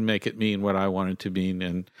 then I can make it mean what I want it to mean,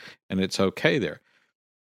 and it's okay there.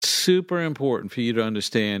 Super important for you to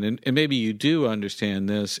understand, and maybe you do understand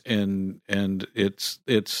this, and it's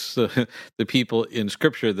the people in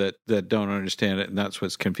Scripture that don't understand it, and that's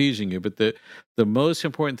what's confusing you. But the most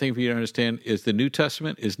important thing for you to understand is the New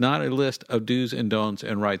Testament is not a list of do's and don'ts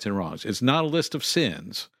and rights and wrongs. It's not a list of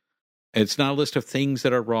sins. It's not a list of things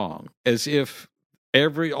that are wrong, as if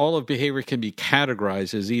all of behavior can be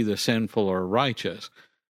categorized as either sinful or righteous.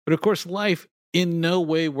 But of course, life in no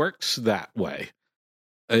way works that way.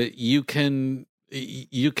 You can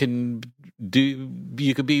be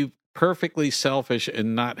perfectly selfish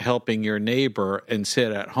and not helping your neighbor and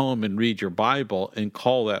sit at home and read your Bible and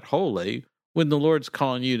call that holy when the Lord's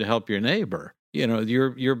calling you to help your neighbor.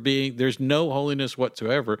 There's no holiness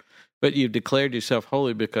whatsoever, but you've declared yourself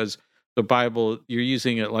holy because the Bible, you're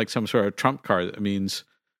using it like some sort of trump card that means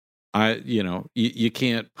you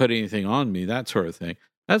can't put anything on me, that sort of thing.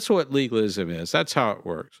 That's what legalism is. That's how it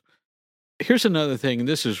works. Here's another thing, and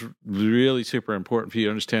this is really super important for you to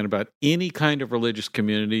understand about any kind of religious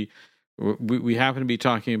community. We happen to be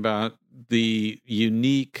talking about the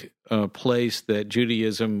unique place that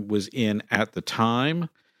Judaism was in at the time.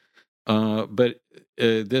 But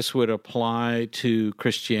this would apply to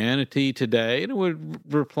Christianity today, and it would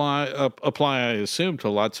apply, I assume, to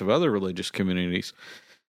lots of other religious communities.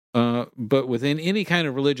 But within any kind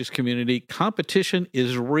of religious community, competition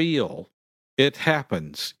is real. It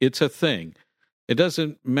happens. It's a thing. It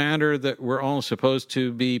doesn't matter that we're all supposed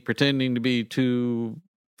to be pretending to be too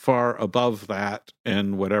far above that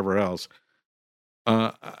and whatever else.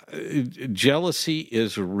 Jealousy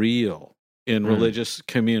is real in religious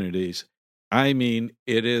communities. I mean,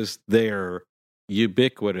 it is there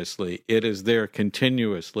ubiquitously. It is there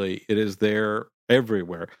continuously. It is there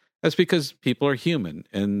everywhere. That's because people are human,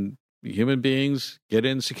 and human beings get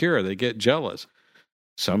insecure. They get jealous.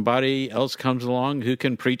 Somebody else comes along who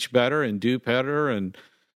can preach better and do better and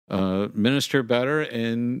minister better,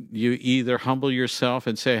 and you either humble yourself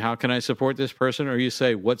and say, how can I support this person? Or you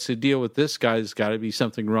say, what's the deal with this guy? There's got to be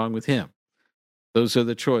something wrong with him. Those are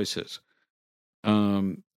the choices.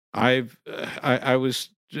 I was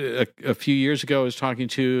a few years ago, I was talking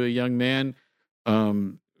to a young man,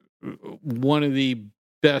 one of the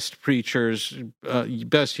best preachers,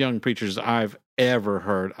 best young preachers I've ever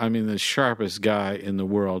heard. I mean, the sharpest guy in the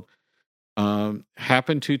world.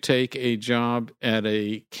 Happened to take a job at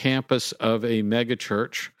a campus of a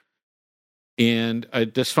megachurch, and a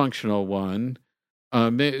dysfunctional one.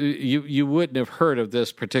 You wouldn't have heard of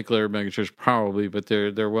this particular megachurch probably, but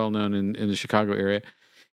they're well known in the Chicago area,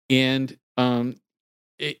 and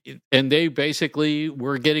they basically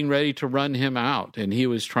were getting ready to run him out, and he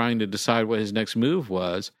was trying to decide what his next move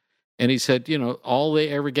was, and he said, all they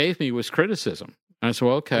ever gave me was criticism. And I said,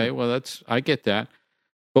 well, okay, well I get that.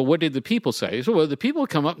 But what did the people say? He said, well, the people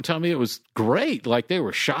come up and tell me it was great. Like they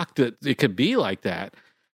were shocked that it could be like that.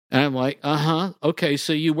 And I'm like, okay,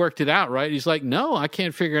 so you worked it out, right? He's like, no, I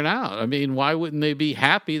can't figure it out. I mean, why wouldn't they be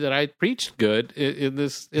happy that I preached good in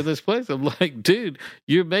this place? I'm like, dude,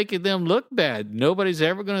 you're making them look bad. Nobody's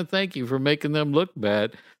ever going to thank you for making them look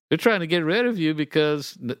bad. They're trying to get rid of you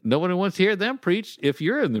because no one wants to hear them preach if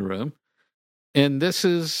you're in the room. And this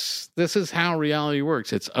is how reality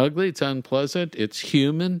works. It's ugly. It's unpleasant. It's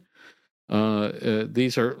human.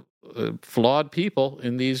 These are flawed people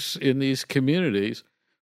in these communities.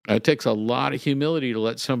 It takes a lot of humility to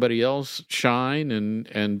let somebody else shine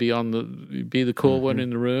and be the cool one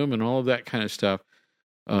in the room and all of that kind of stuff.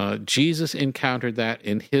 Jesus encountered that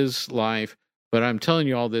in his life, but I'm telling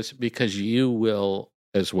you all this because you will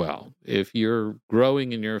as well. If you're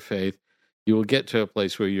growing in your faith, you will get to a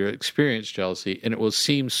place where you experience jealousy, and it will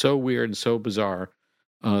seem so weird and so bizarre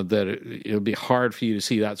that it'll be hard for you to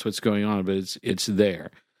see that's what's going on, but it's there.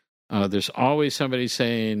 There's always somebody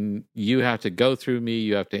saying, you have to go through me,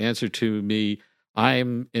 you have to answer to me,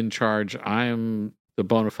 I'm in charge, I'm the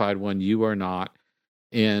bona fide one, you are not.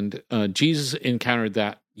 And Jesus encountered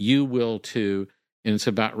that, you will too, and it's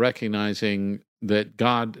about recognizing that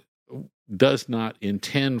God does not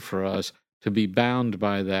intend for us to be bound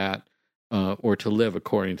by that, or to live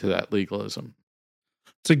according to that legalism.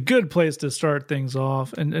 It's a good place to start things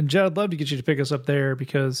off. And Jed, I'd love to get you to pick us up there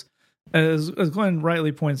because, as Glenn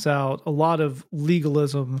rightly points out, a lot of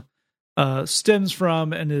legalism stems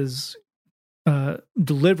from and is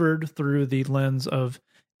delivered through the lens of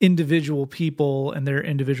individual people and their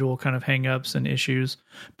individual kind of hangups and issues.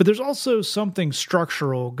 But there's also something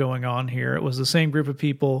structural going on here. It was the same group of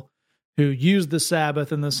people who used the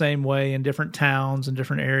Sabbath in the same way in different towns and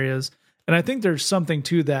different areas. And I think there's something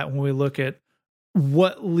to that when we look at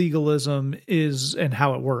what legalism is and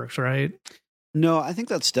how it works, right? No, I think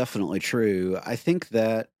that's definitely true. I think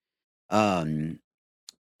that the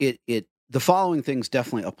following things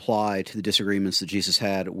definitely apply to the disagreements that Jesus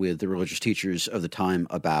had with the religious teachers of the time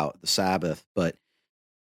about the Sabbath. But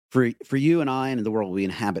for you and I and the world we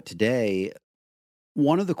inhabit today,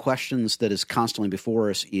 one of the questions that is constantly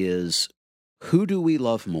before us is, who do we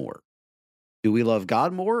love more? Do we love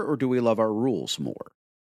God more, or do we love our rules more?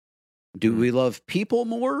 Do we love people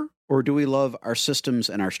more, or do we love our systems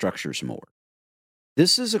and our structures more?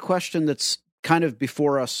 This is a question that's kind of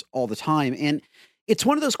before us all the time. And it's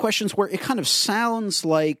one of those questions where it kind of sounds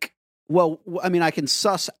like, well, I mean, I can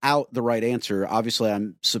suss out the right answer. Obviously,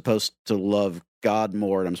 I'm supposed to love God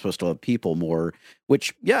more, and I'm supposed to love people more,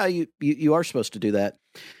 which, yeah, you are supposed to do that.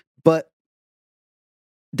 But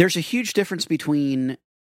there's a huge difference between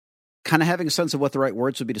kind of having a sense of what the right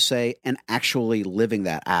words would be to say and actually living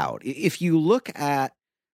that out. If you look at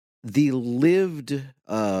the lived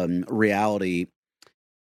reality,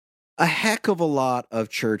 a heck of a lot of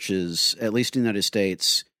churches, at least in the United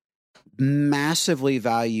States, massively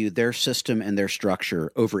value their system and their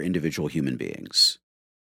structure over individual human beings.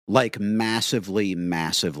 Like massively,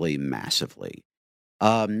 massively, massively.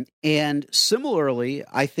 And similarly,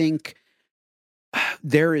 I think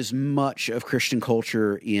there is much of Christian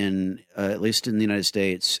culture in, at least in the United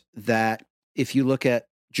States, that if you look at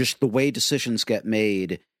just the way decisions get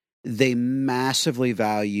made, they massively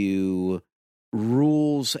value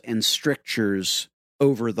rules and strictures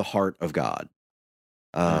over the heart of God.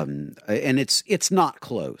 And it's not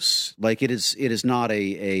close. Like it is not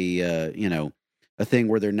a thing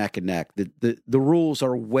where they're neck and neck. The rules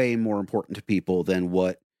are way more important to people than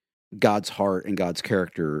what God's heart and God's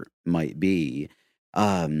character might be.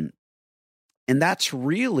 And that's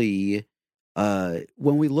really,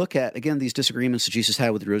 when we look at, again, these disagreements that Jesus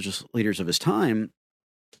had with the religious leaders of his time,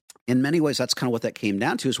 in many ways, that's kind of what that came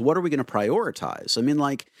down to, is what are we going to prioritize? I mean,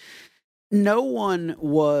 like, no one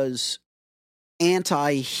was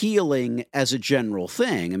anti-healing as a general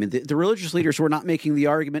thing. I mean, the religious leaders were not making the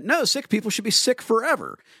argument, no, sick people should be sick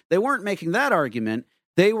forever. They weren't making that argument.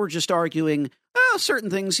 They were just arguing, certain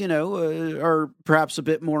things, are perhaps a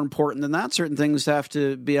bit more important than that. Certain things have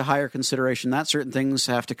to be a higher consideration. That certain things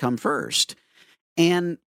have to come first.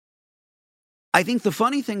 And I think the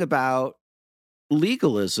funny thing about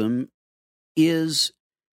legalism is,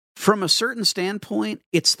 from a certain standpoint,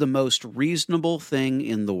 it's the most reasonable thing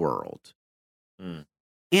in the world.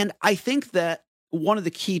 And I think that one of the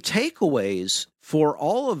key takeaways for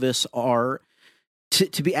all of us are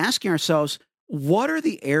to be asking ourselves, what are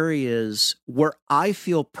the areas where I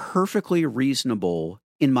feel perfectly reasonable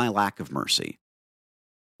in my lack of mercy?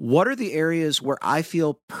 What are the areas where I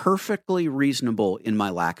feel perfectly reasonable in my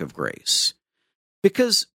lack of grace?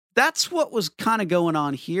 Because that's what was kind of going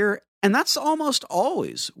on here, and that's almost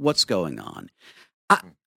always what's going on.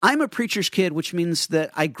 I'm a preacher's kid, which means that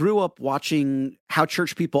I grew up watching how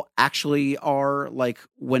church people actually are, like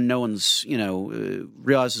when no one's,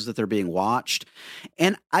 realizes that they're being watched.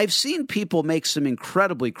 And I've seen people make some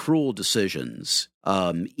incredibly cruel decisions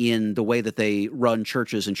in the way that they run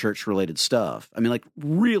churches and church-related stuff. I mean, like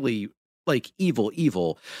really like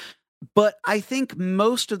evil. But I think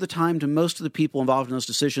most of the time, to most of the people involved in those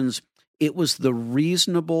decisions, it was the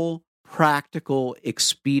reasonable, practical,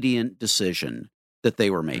 expedient decision that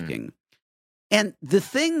they were making. And the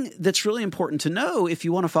thing that's really important to know if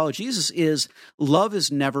you want to follow Jesus is love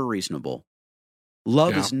is never reasonable.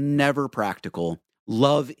 Love is never practical.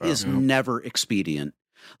 Love is never expedient.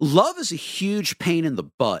 Love is a huge pain in the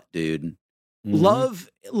butt, dude.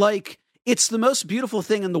 Love, like, it's the most beautiful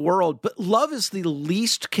thing in the world, but love is the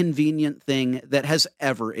least convenient thing that has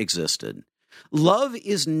ever existed. Love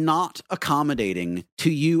is not accommodating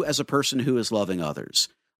to you as a person who is loving others.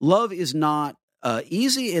 Love is not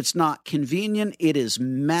easy. It's not convenient. It is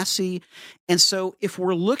messy. And so if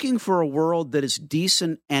we're looking for a world that is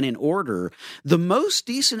decent and in order, the most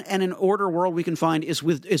decent and in order world we can find is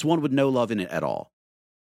one with no love in it at all.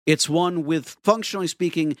 It's one with, functionally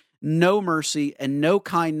speaking, no mercy and no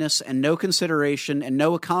kindness and no consideration and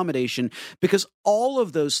no accommodation, because all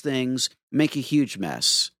of those things make a huge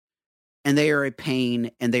mess, and they are a pain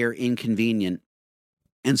and they are inconvenient.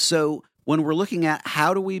 And so when we're looking at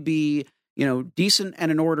how do we be decent and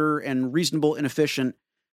in order and reasonable and efficient,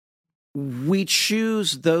 we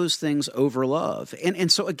choose those things over love.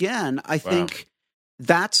 And so again, I think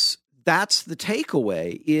that's the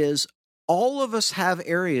takeaway is all of us have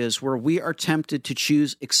areas where we are tempted to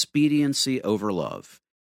choose expediency over love,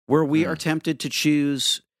 where we are tempted to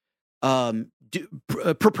choose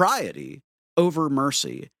propriety over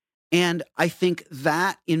mercy. And I think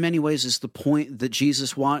that, in many ways, is the point that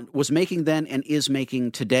Jesus was making then and is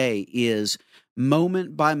making today, is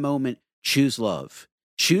moment by moment, choose love.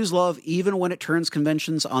 Choose love even when it turns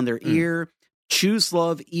conventions on their ear. Choose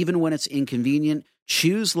love even when it's inconvenient.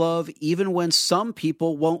 Choose love even when some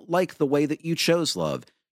people won't like the way that you chose love.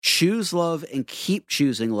 Choose love and keep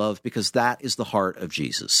choosing love, because that is the heart of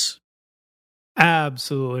Jesus.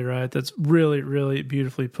 Absolutely right. That's really, really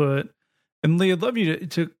beautifully put. And Lee, I'd love you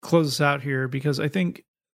to close us out here, because I think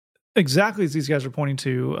exactly as these guys are pointing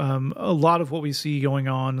to, a lot of what we see going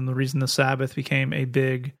on and the reason the Sabbath became a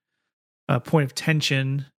big point of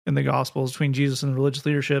tension in the Gospels between Jesus and the religious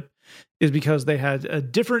leadership is because they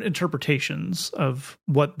had different interpretations of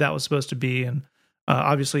what that was supposed to be. And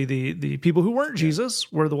obviously the people who weren't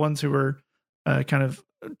Jesus were the ones who were kind of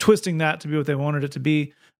twisting that to be what they wanted it to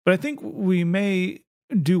be. But I think we may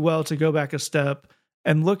do well to go back a step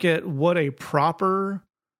and look at what a proper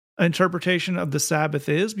interpretation of the Sabbath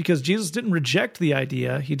is, because Jesus didn't reject the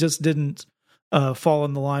idea. He just didn't fall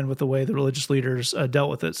in the line with the way the religious leaders dealt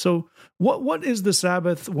with it. So what is the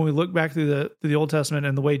Sabbath when we look back through the Old Testament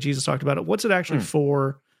and the way Jesus talked about it? What's it actually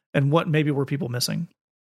for, and what maybe were people missing?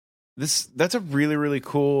 That's a really, really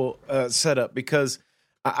cool setup, because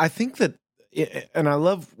I think that, and I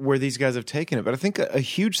love where these guys have taken it, but I think a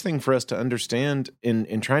huge thing for us to understand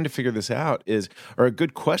in trying to figure this out is, or a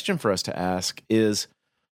good question for us to ask is,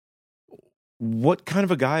 what kind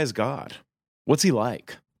of a guy is God? What's he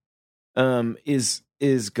like?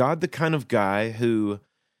 Is God the kind of guy who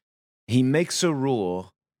he makes a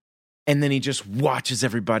rule and then he just watches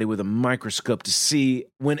everybody with a microscope to see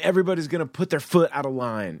when everybody's going to put their foot out of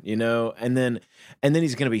line, you know, and then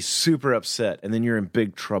he's going to be super upset, and then you're in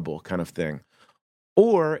big trouble, kind of thing?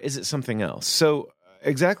 Or is it something else? So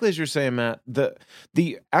exactly as you're saying, Matt,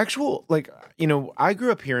 the actual, like, you know, I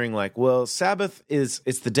grew up hearing like, well, Sabbath it's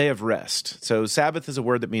the day of rest. So Sabbath is a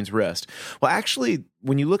word that means rest. Well, actually,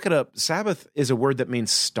 when you look it up, Sabbath is a word that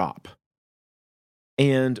means stop.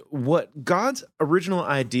 And what God's original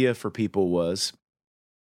idea for people was,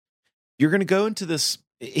 you're going to go into this,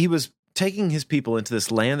 he was taking his people into this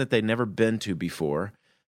land that they'd never been to before.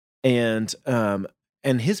 And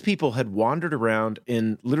his people had wandered around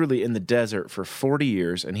literally in the desert for 40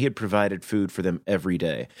 years, and he had provided food for them every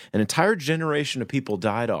day. An entire generation of people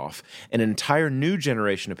died off, and an entire new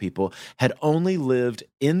generation of people had only lived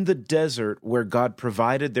in the desert where God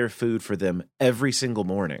provided their food for them every single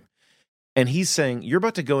morning. And he's saying, you're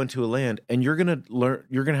about to go into a land and you're going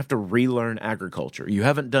to have to relearn agriculture. You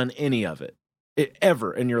haven't done any of it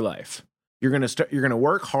ever in your life. You're going to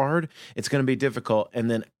work hard. It's going to be difficult. And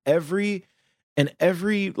then every,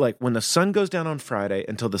 like when the sun goes down on Friday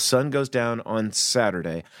until the sun goes down on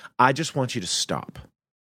Saturday, I just want you to stop.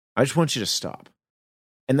 I just want you to stop.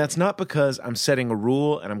 And that's not because I'm setting a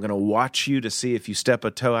rule and I'm going to watch you to see if you step a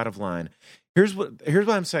toe out of line. Here's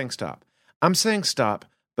why I'm saying stop. I'm saying stop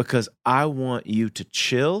because I want you to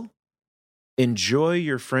chill, enjoy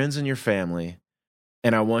your friends and your family,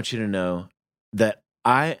 and I want you to know that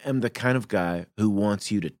I am the kind of guy who wants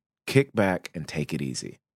you to kick back and take it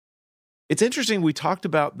easy. It's interesting, we talked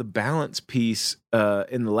about the balance piece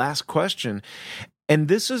in the last question, and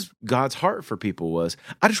this is God's heart for people was,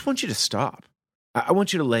 I just want you to stop. I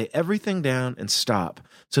want you to lay everything down and stop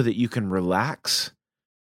so that you can relax,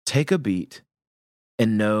 take a beat,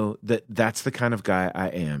 and know that that's the kind of guy I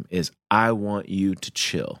am, is I want you to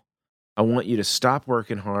chill. I want you to stop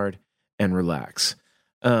working hard and relax.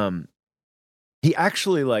 He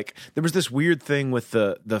actually, like, there was this weird thing with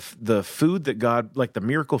the food that God, like the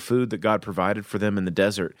miracle food that God provided for them in the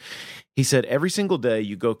desert. He said, every single day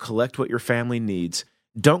you go collect what your family needs.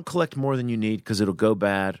 Don't collect more than you need because it'll go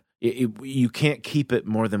bad. You can't keep it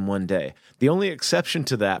more than one day. The only exception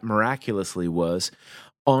to that, miraculously, was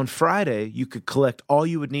on Friday, you could collect all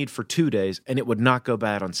you would need for 2 days, and it would not go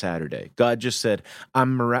bad on Saturday. God just said,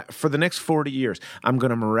 for the next 40 years, I'm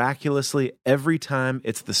going to miraculously, every time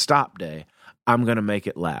it's the stop day, I'm going to make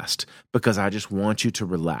it last because I just want you to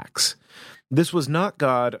relax. This was not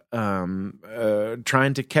God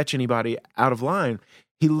trying to catch anybody out of line.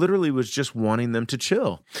 He literally was just wanting them to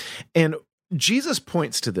chill. And Jesus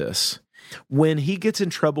points to this when he gets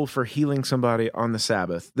in trouble for healing somebody on the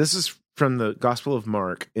Sabbath. This is from the Gospel of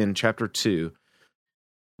Mark in chapter 2.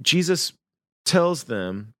 Jesus tells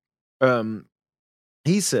them,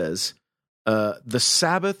 he says, the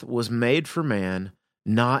Sabbath was made for man,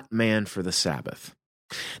 not man for the Sabbath.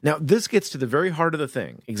 Now, this gets to the very heart of the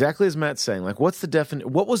thing, exactly as Matt's saying. Like,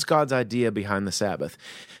 what was God's idea behind the Sabbath?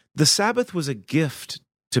 The Sabbath was a gift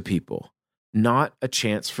to people, not a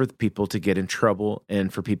chance for people to get in trouble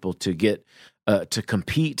and for people to get to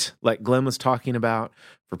compete, like Glenn was talking about,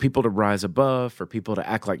 for people to rise above, for people to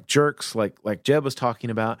act like jerks, like Jeb was talking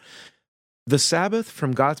about. The Sabbath,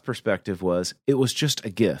 from God's perspective, was just a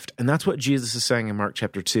gift. And that's what Jesus is saying in Mark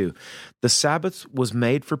chapter 2. The Sabbath was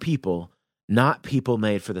made for people, not people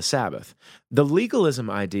made for the Sabbath. The legalism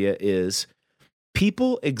idea is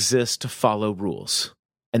people exist to follow rules.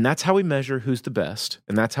 And that's how we measure who's the best,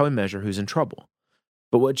 and that's how we measure who's in trouble.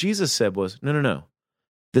 But what Jesus said was, no.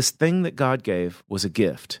 This thing that God gave was a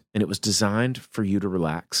gift, and it was designed for you to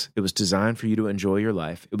relax. It was designed for you to enjoy your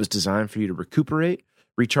life. It was designed for you to recuperate,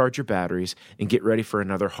 recharge your batteries, and get ready for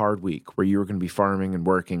another hard week where you were going to be farming and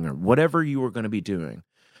working or whatever you were going to be doing.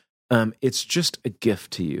 It's just a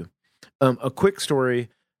gift to you. A quick story.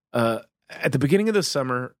 At the beginning of the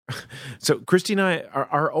summer, so Christy and I,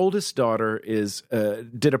 our oldest daughter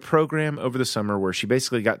did a program over the summer where she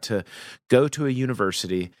basically got to go to a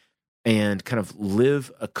university and kind of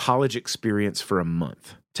live a college experience for a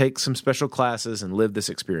month, take some special classes and live this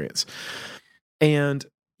experience. And,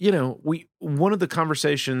 you know, one of the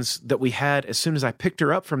conversations that we had as soon as I picked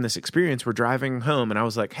her up from this experience, we're driving home and I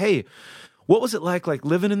was like, hey, what was it like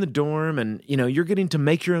living in the dorm and, you know, you're getting to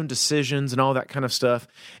make your own decisions and all that kind of stuff.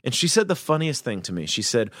 And she said the funniest thing to me. She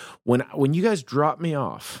said, when you guys dropped me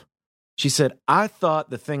off, She said, I thought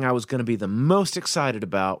the thing I was going to be the most excited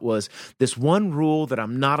about was this one rule that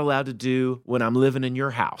I'm not allowed to do when I'm living in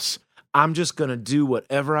your house. I'm just going to do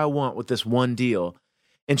whatever I want with this one deal.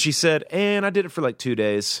 And she said, and I did it for like 2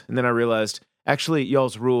 days. And then I realized, actually,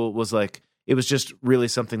 y'all's rule was like, it was just really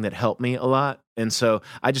something that helped me a lot. And so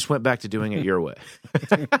I just went back to doing it your way.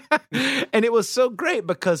 And it was so great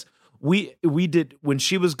because we did, when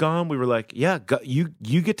she was gone, we were like, yeah,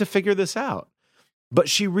 you get to figure this out. But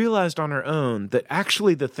she realized on her own that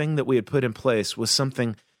actually the thing that we had put in place was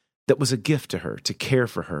something that was a gift to her, to care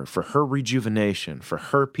for her rejuvenation, for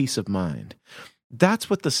her peace of mind. That's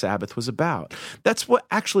what the Sabbath was about. That's what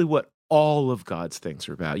all of God's things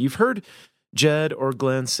are about. You've heard Jed or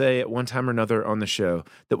Glenn say at one time or another on the show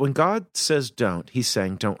that when God says don't, he's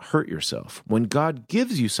saying don't hurt yourself. When God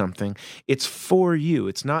gives you something, it's for you.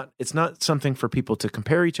 It's not something for people to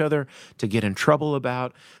compare each other, to get in trouble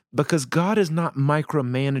about, because God is not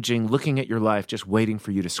micromanaging, looking at your life, just waiting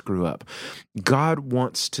for you to screw up. God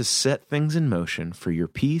wants to set things in motion for your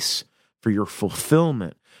peace, for your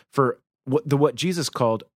fulfillment, for what Jesus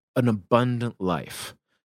called an abundant life.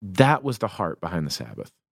 That was the heart behind the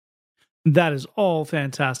Sabbath. That is all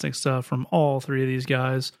fantastic stuff from all three of these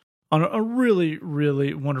guys on a really,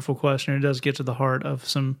 really wonderful question. It does get to the heart of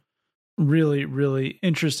some really, really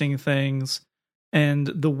interesting things. And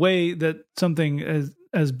the way that something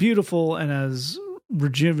as beautiful and as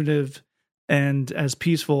rejuvenative and as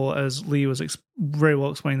peaceful as Lee was very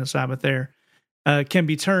well explaining the Sabbath there, can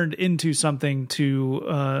be turned into something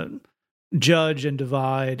to judge and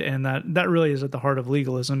divide. And that really is at the heart of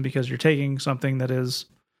legalism, because you're taking something that is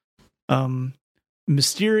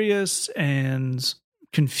mysterious and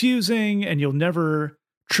confusing, and you'll never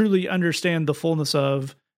truly understand the fullness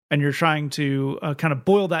of, and you're trying to kind of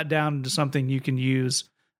boil that down into something you can use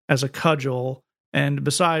as a cudgel. And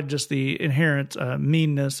beside just the inherent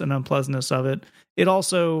meanness and unpleasantness of it, it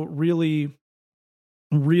also really,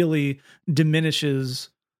 really diminishes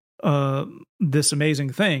this amazing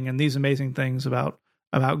thing and these amazing things about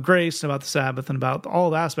grace, about the Sabbath, and about all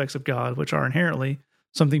the aspects of God, which are inherently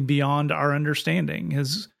something beyond our understanding.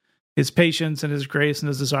 His patience and his grace and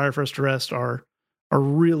his desire for us to rest are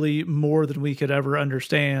really more than we could ever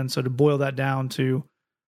understand. So to boil that down to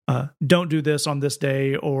don't do this on this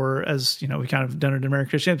day, or as we kind of done it in American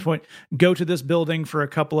Christianity point, go to this building for a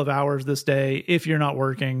couple of hours this day if you're not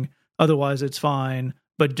working, otherwise it's fine.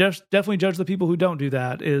 But just definitely judge the people who don't do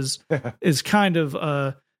that is kind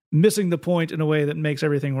of missing the point in a way that makes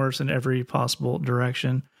everything worse in every possible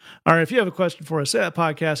direction. All right, if you have a question for us, say that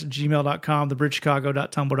podcast at gmail.com,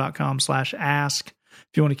 thebridgechicago.tumblr.com/ask.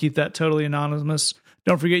 If you want to keep that totally anonymous,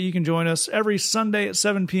 don't forget you can join us every Sunday at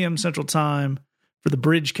 7 p.m. Central Time for the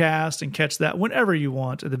Bridgecast, and catch that whenever you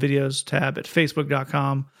want at the videos tab at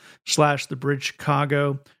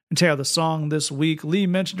facebook.com/thebridgechicago. And check out the song this week. Lee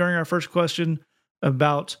mentioned during our first question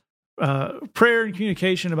about prayer and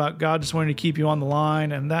communication, about God just wanting to keep you on the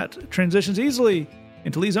line, and that transitions easily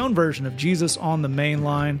into Lee's own version of Jesus on the Main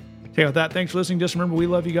Line. Check out that. Thanks for listening. Just remember, we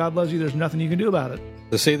love you, God loves you. There's nothing you can do about it.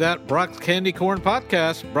 To see that Brock's Candy Corn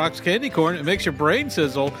podcast, Brock's Candy Corn, it makes your brain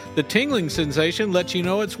sizzle. The tingling sensation lets you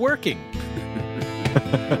know it's working.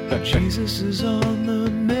 Jesus is on the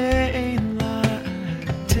main line.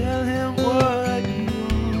 Tell him what you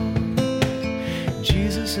want.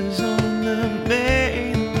 Jesus is on the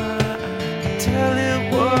main line. Tell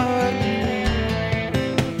him what you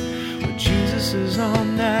want. When Jesus is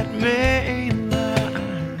on that main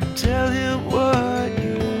line, tell him what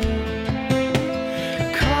you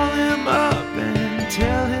want. Call him up and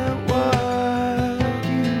tell him what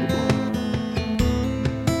you want.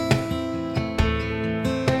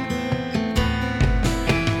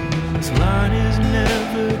 His line is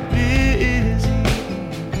never busy.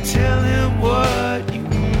 Tell him what you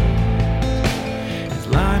want. His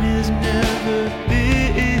line is never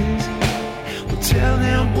busy. Well, tell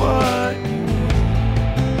him what you want.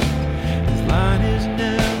 His line is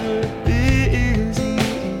never busy.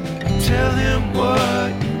 Tell him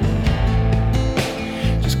what you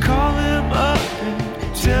want. Just call him up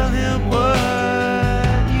and tell him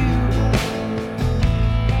what you want.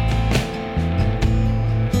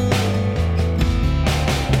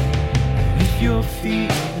 If you're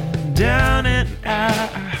feeling down and out,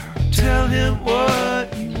 tell him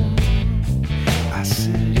what you want. I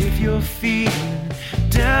said, if you're feeling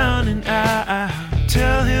down and out,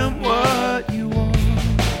 tell him what you want.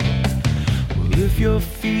 Well, if you're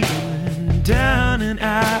feeling down and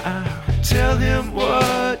out, tell him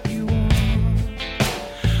what you want.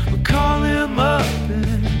 Well, call him up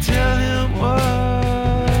and tell him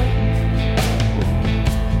what you want.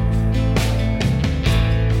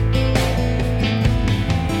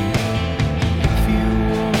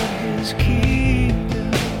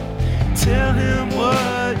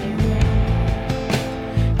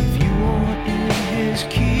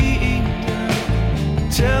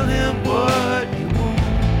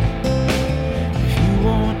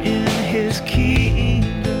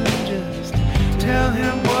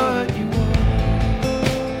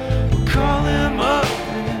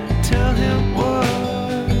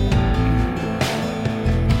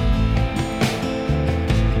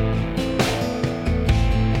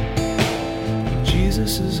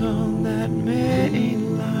 is on that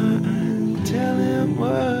main line. Tell him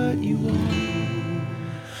what you want.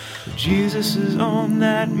 Jesus is on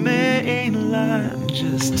that main line.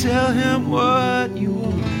 Just tell him what you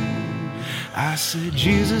want. I said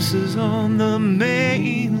Jesus is on the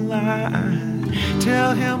main line.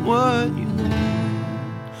 Tell him what you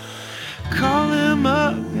want. Call him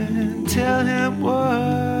up and tell him what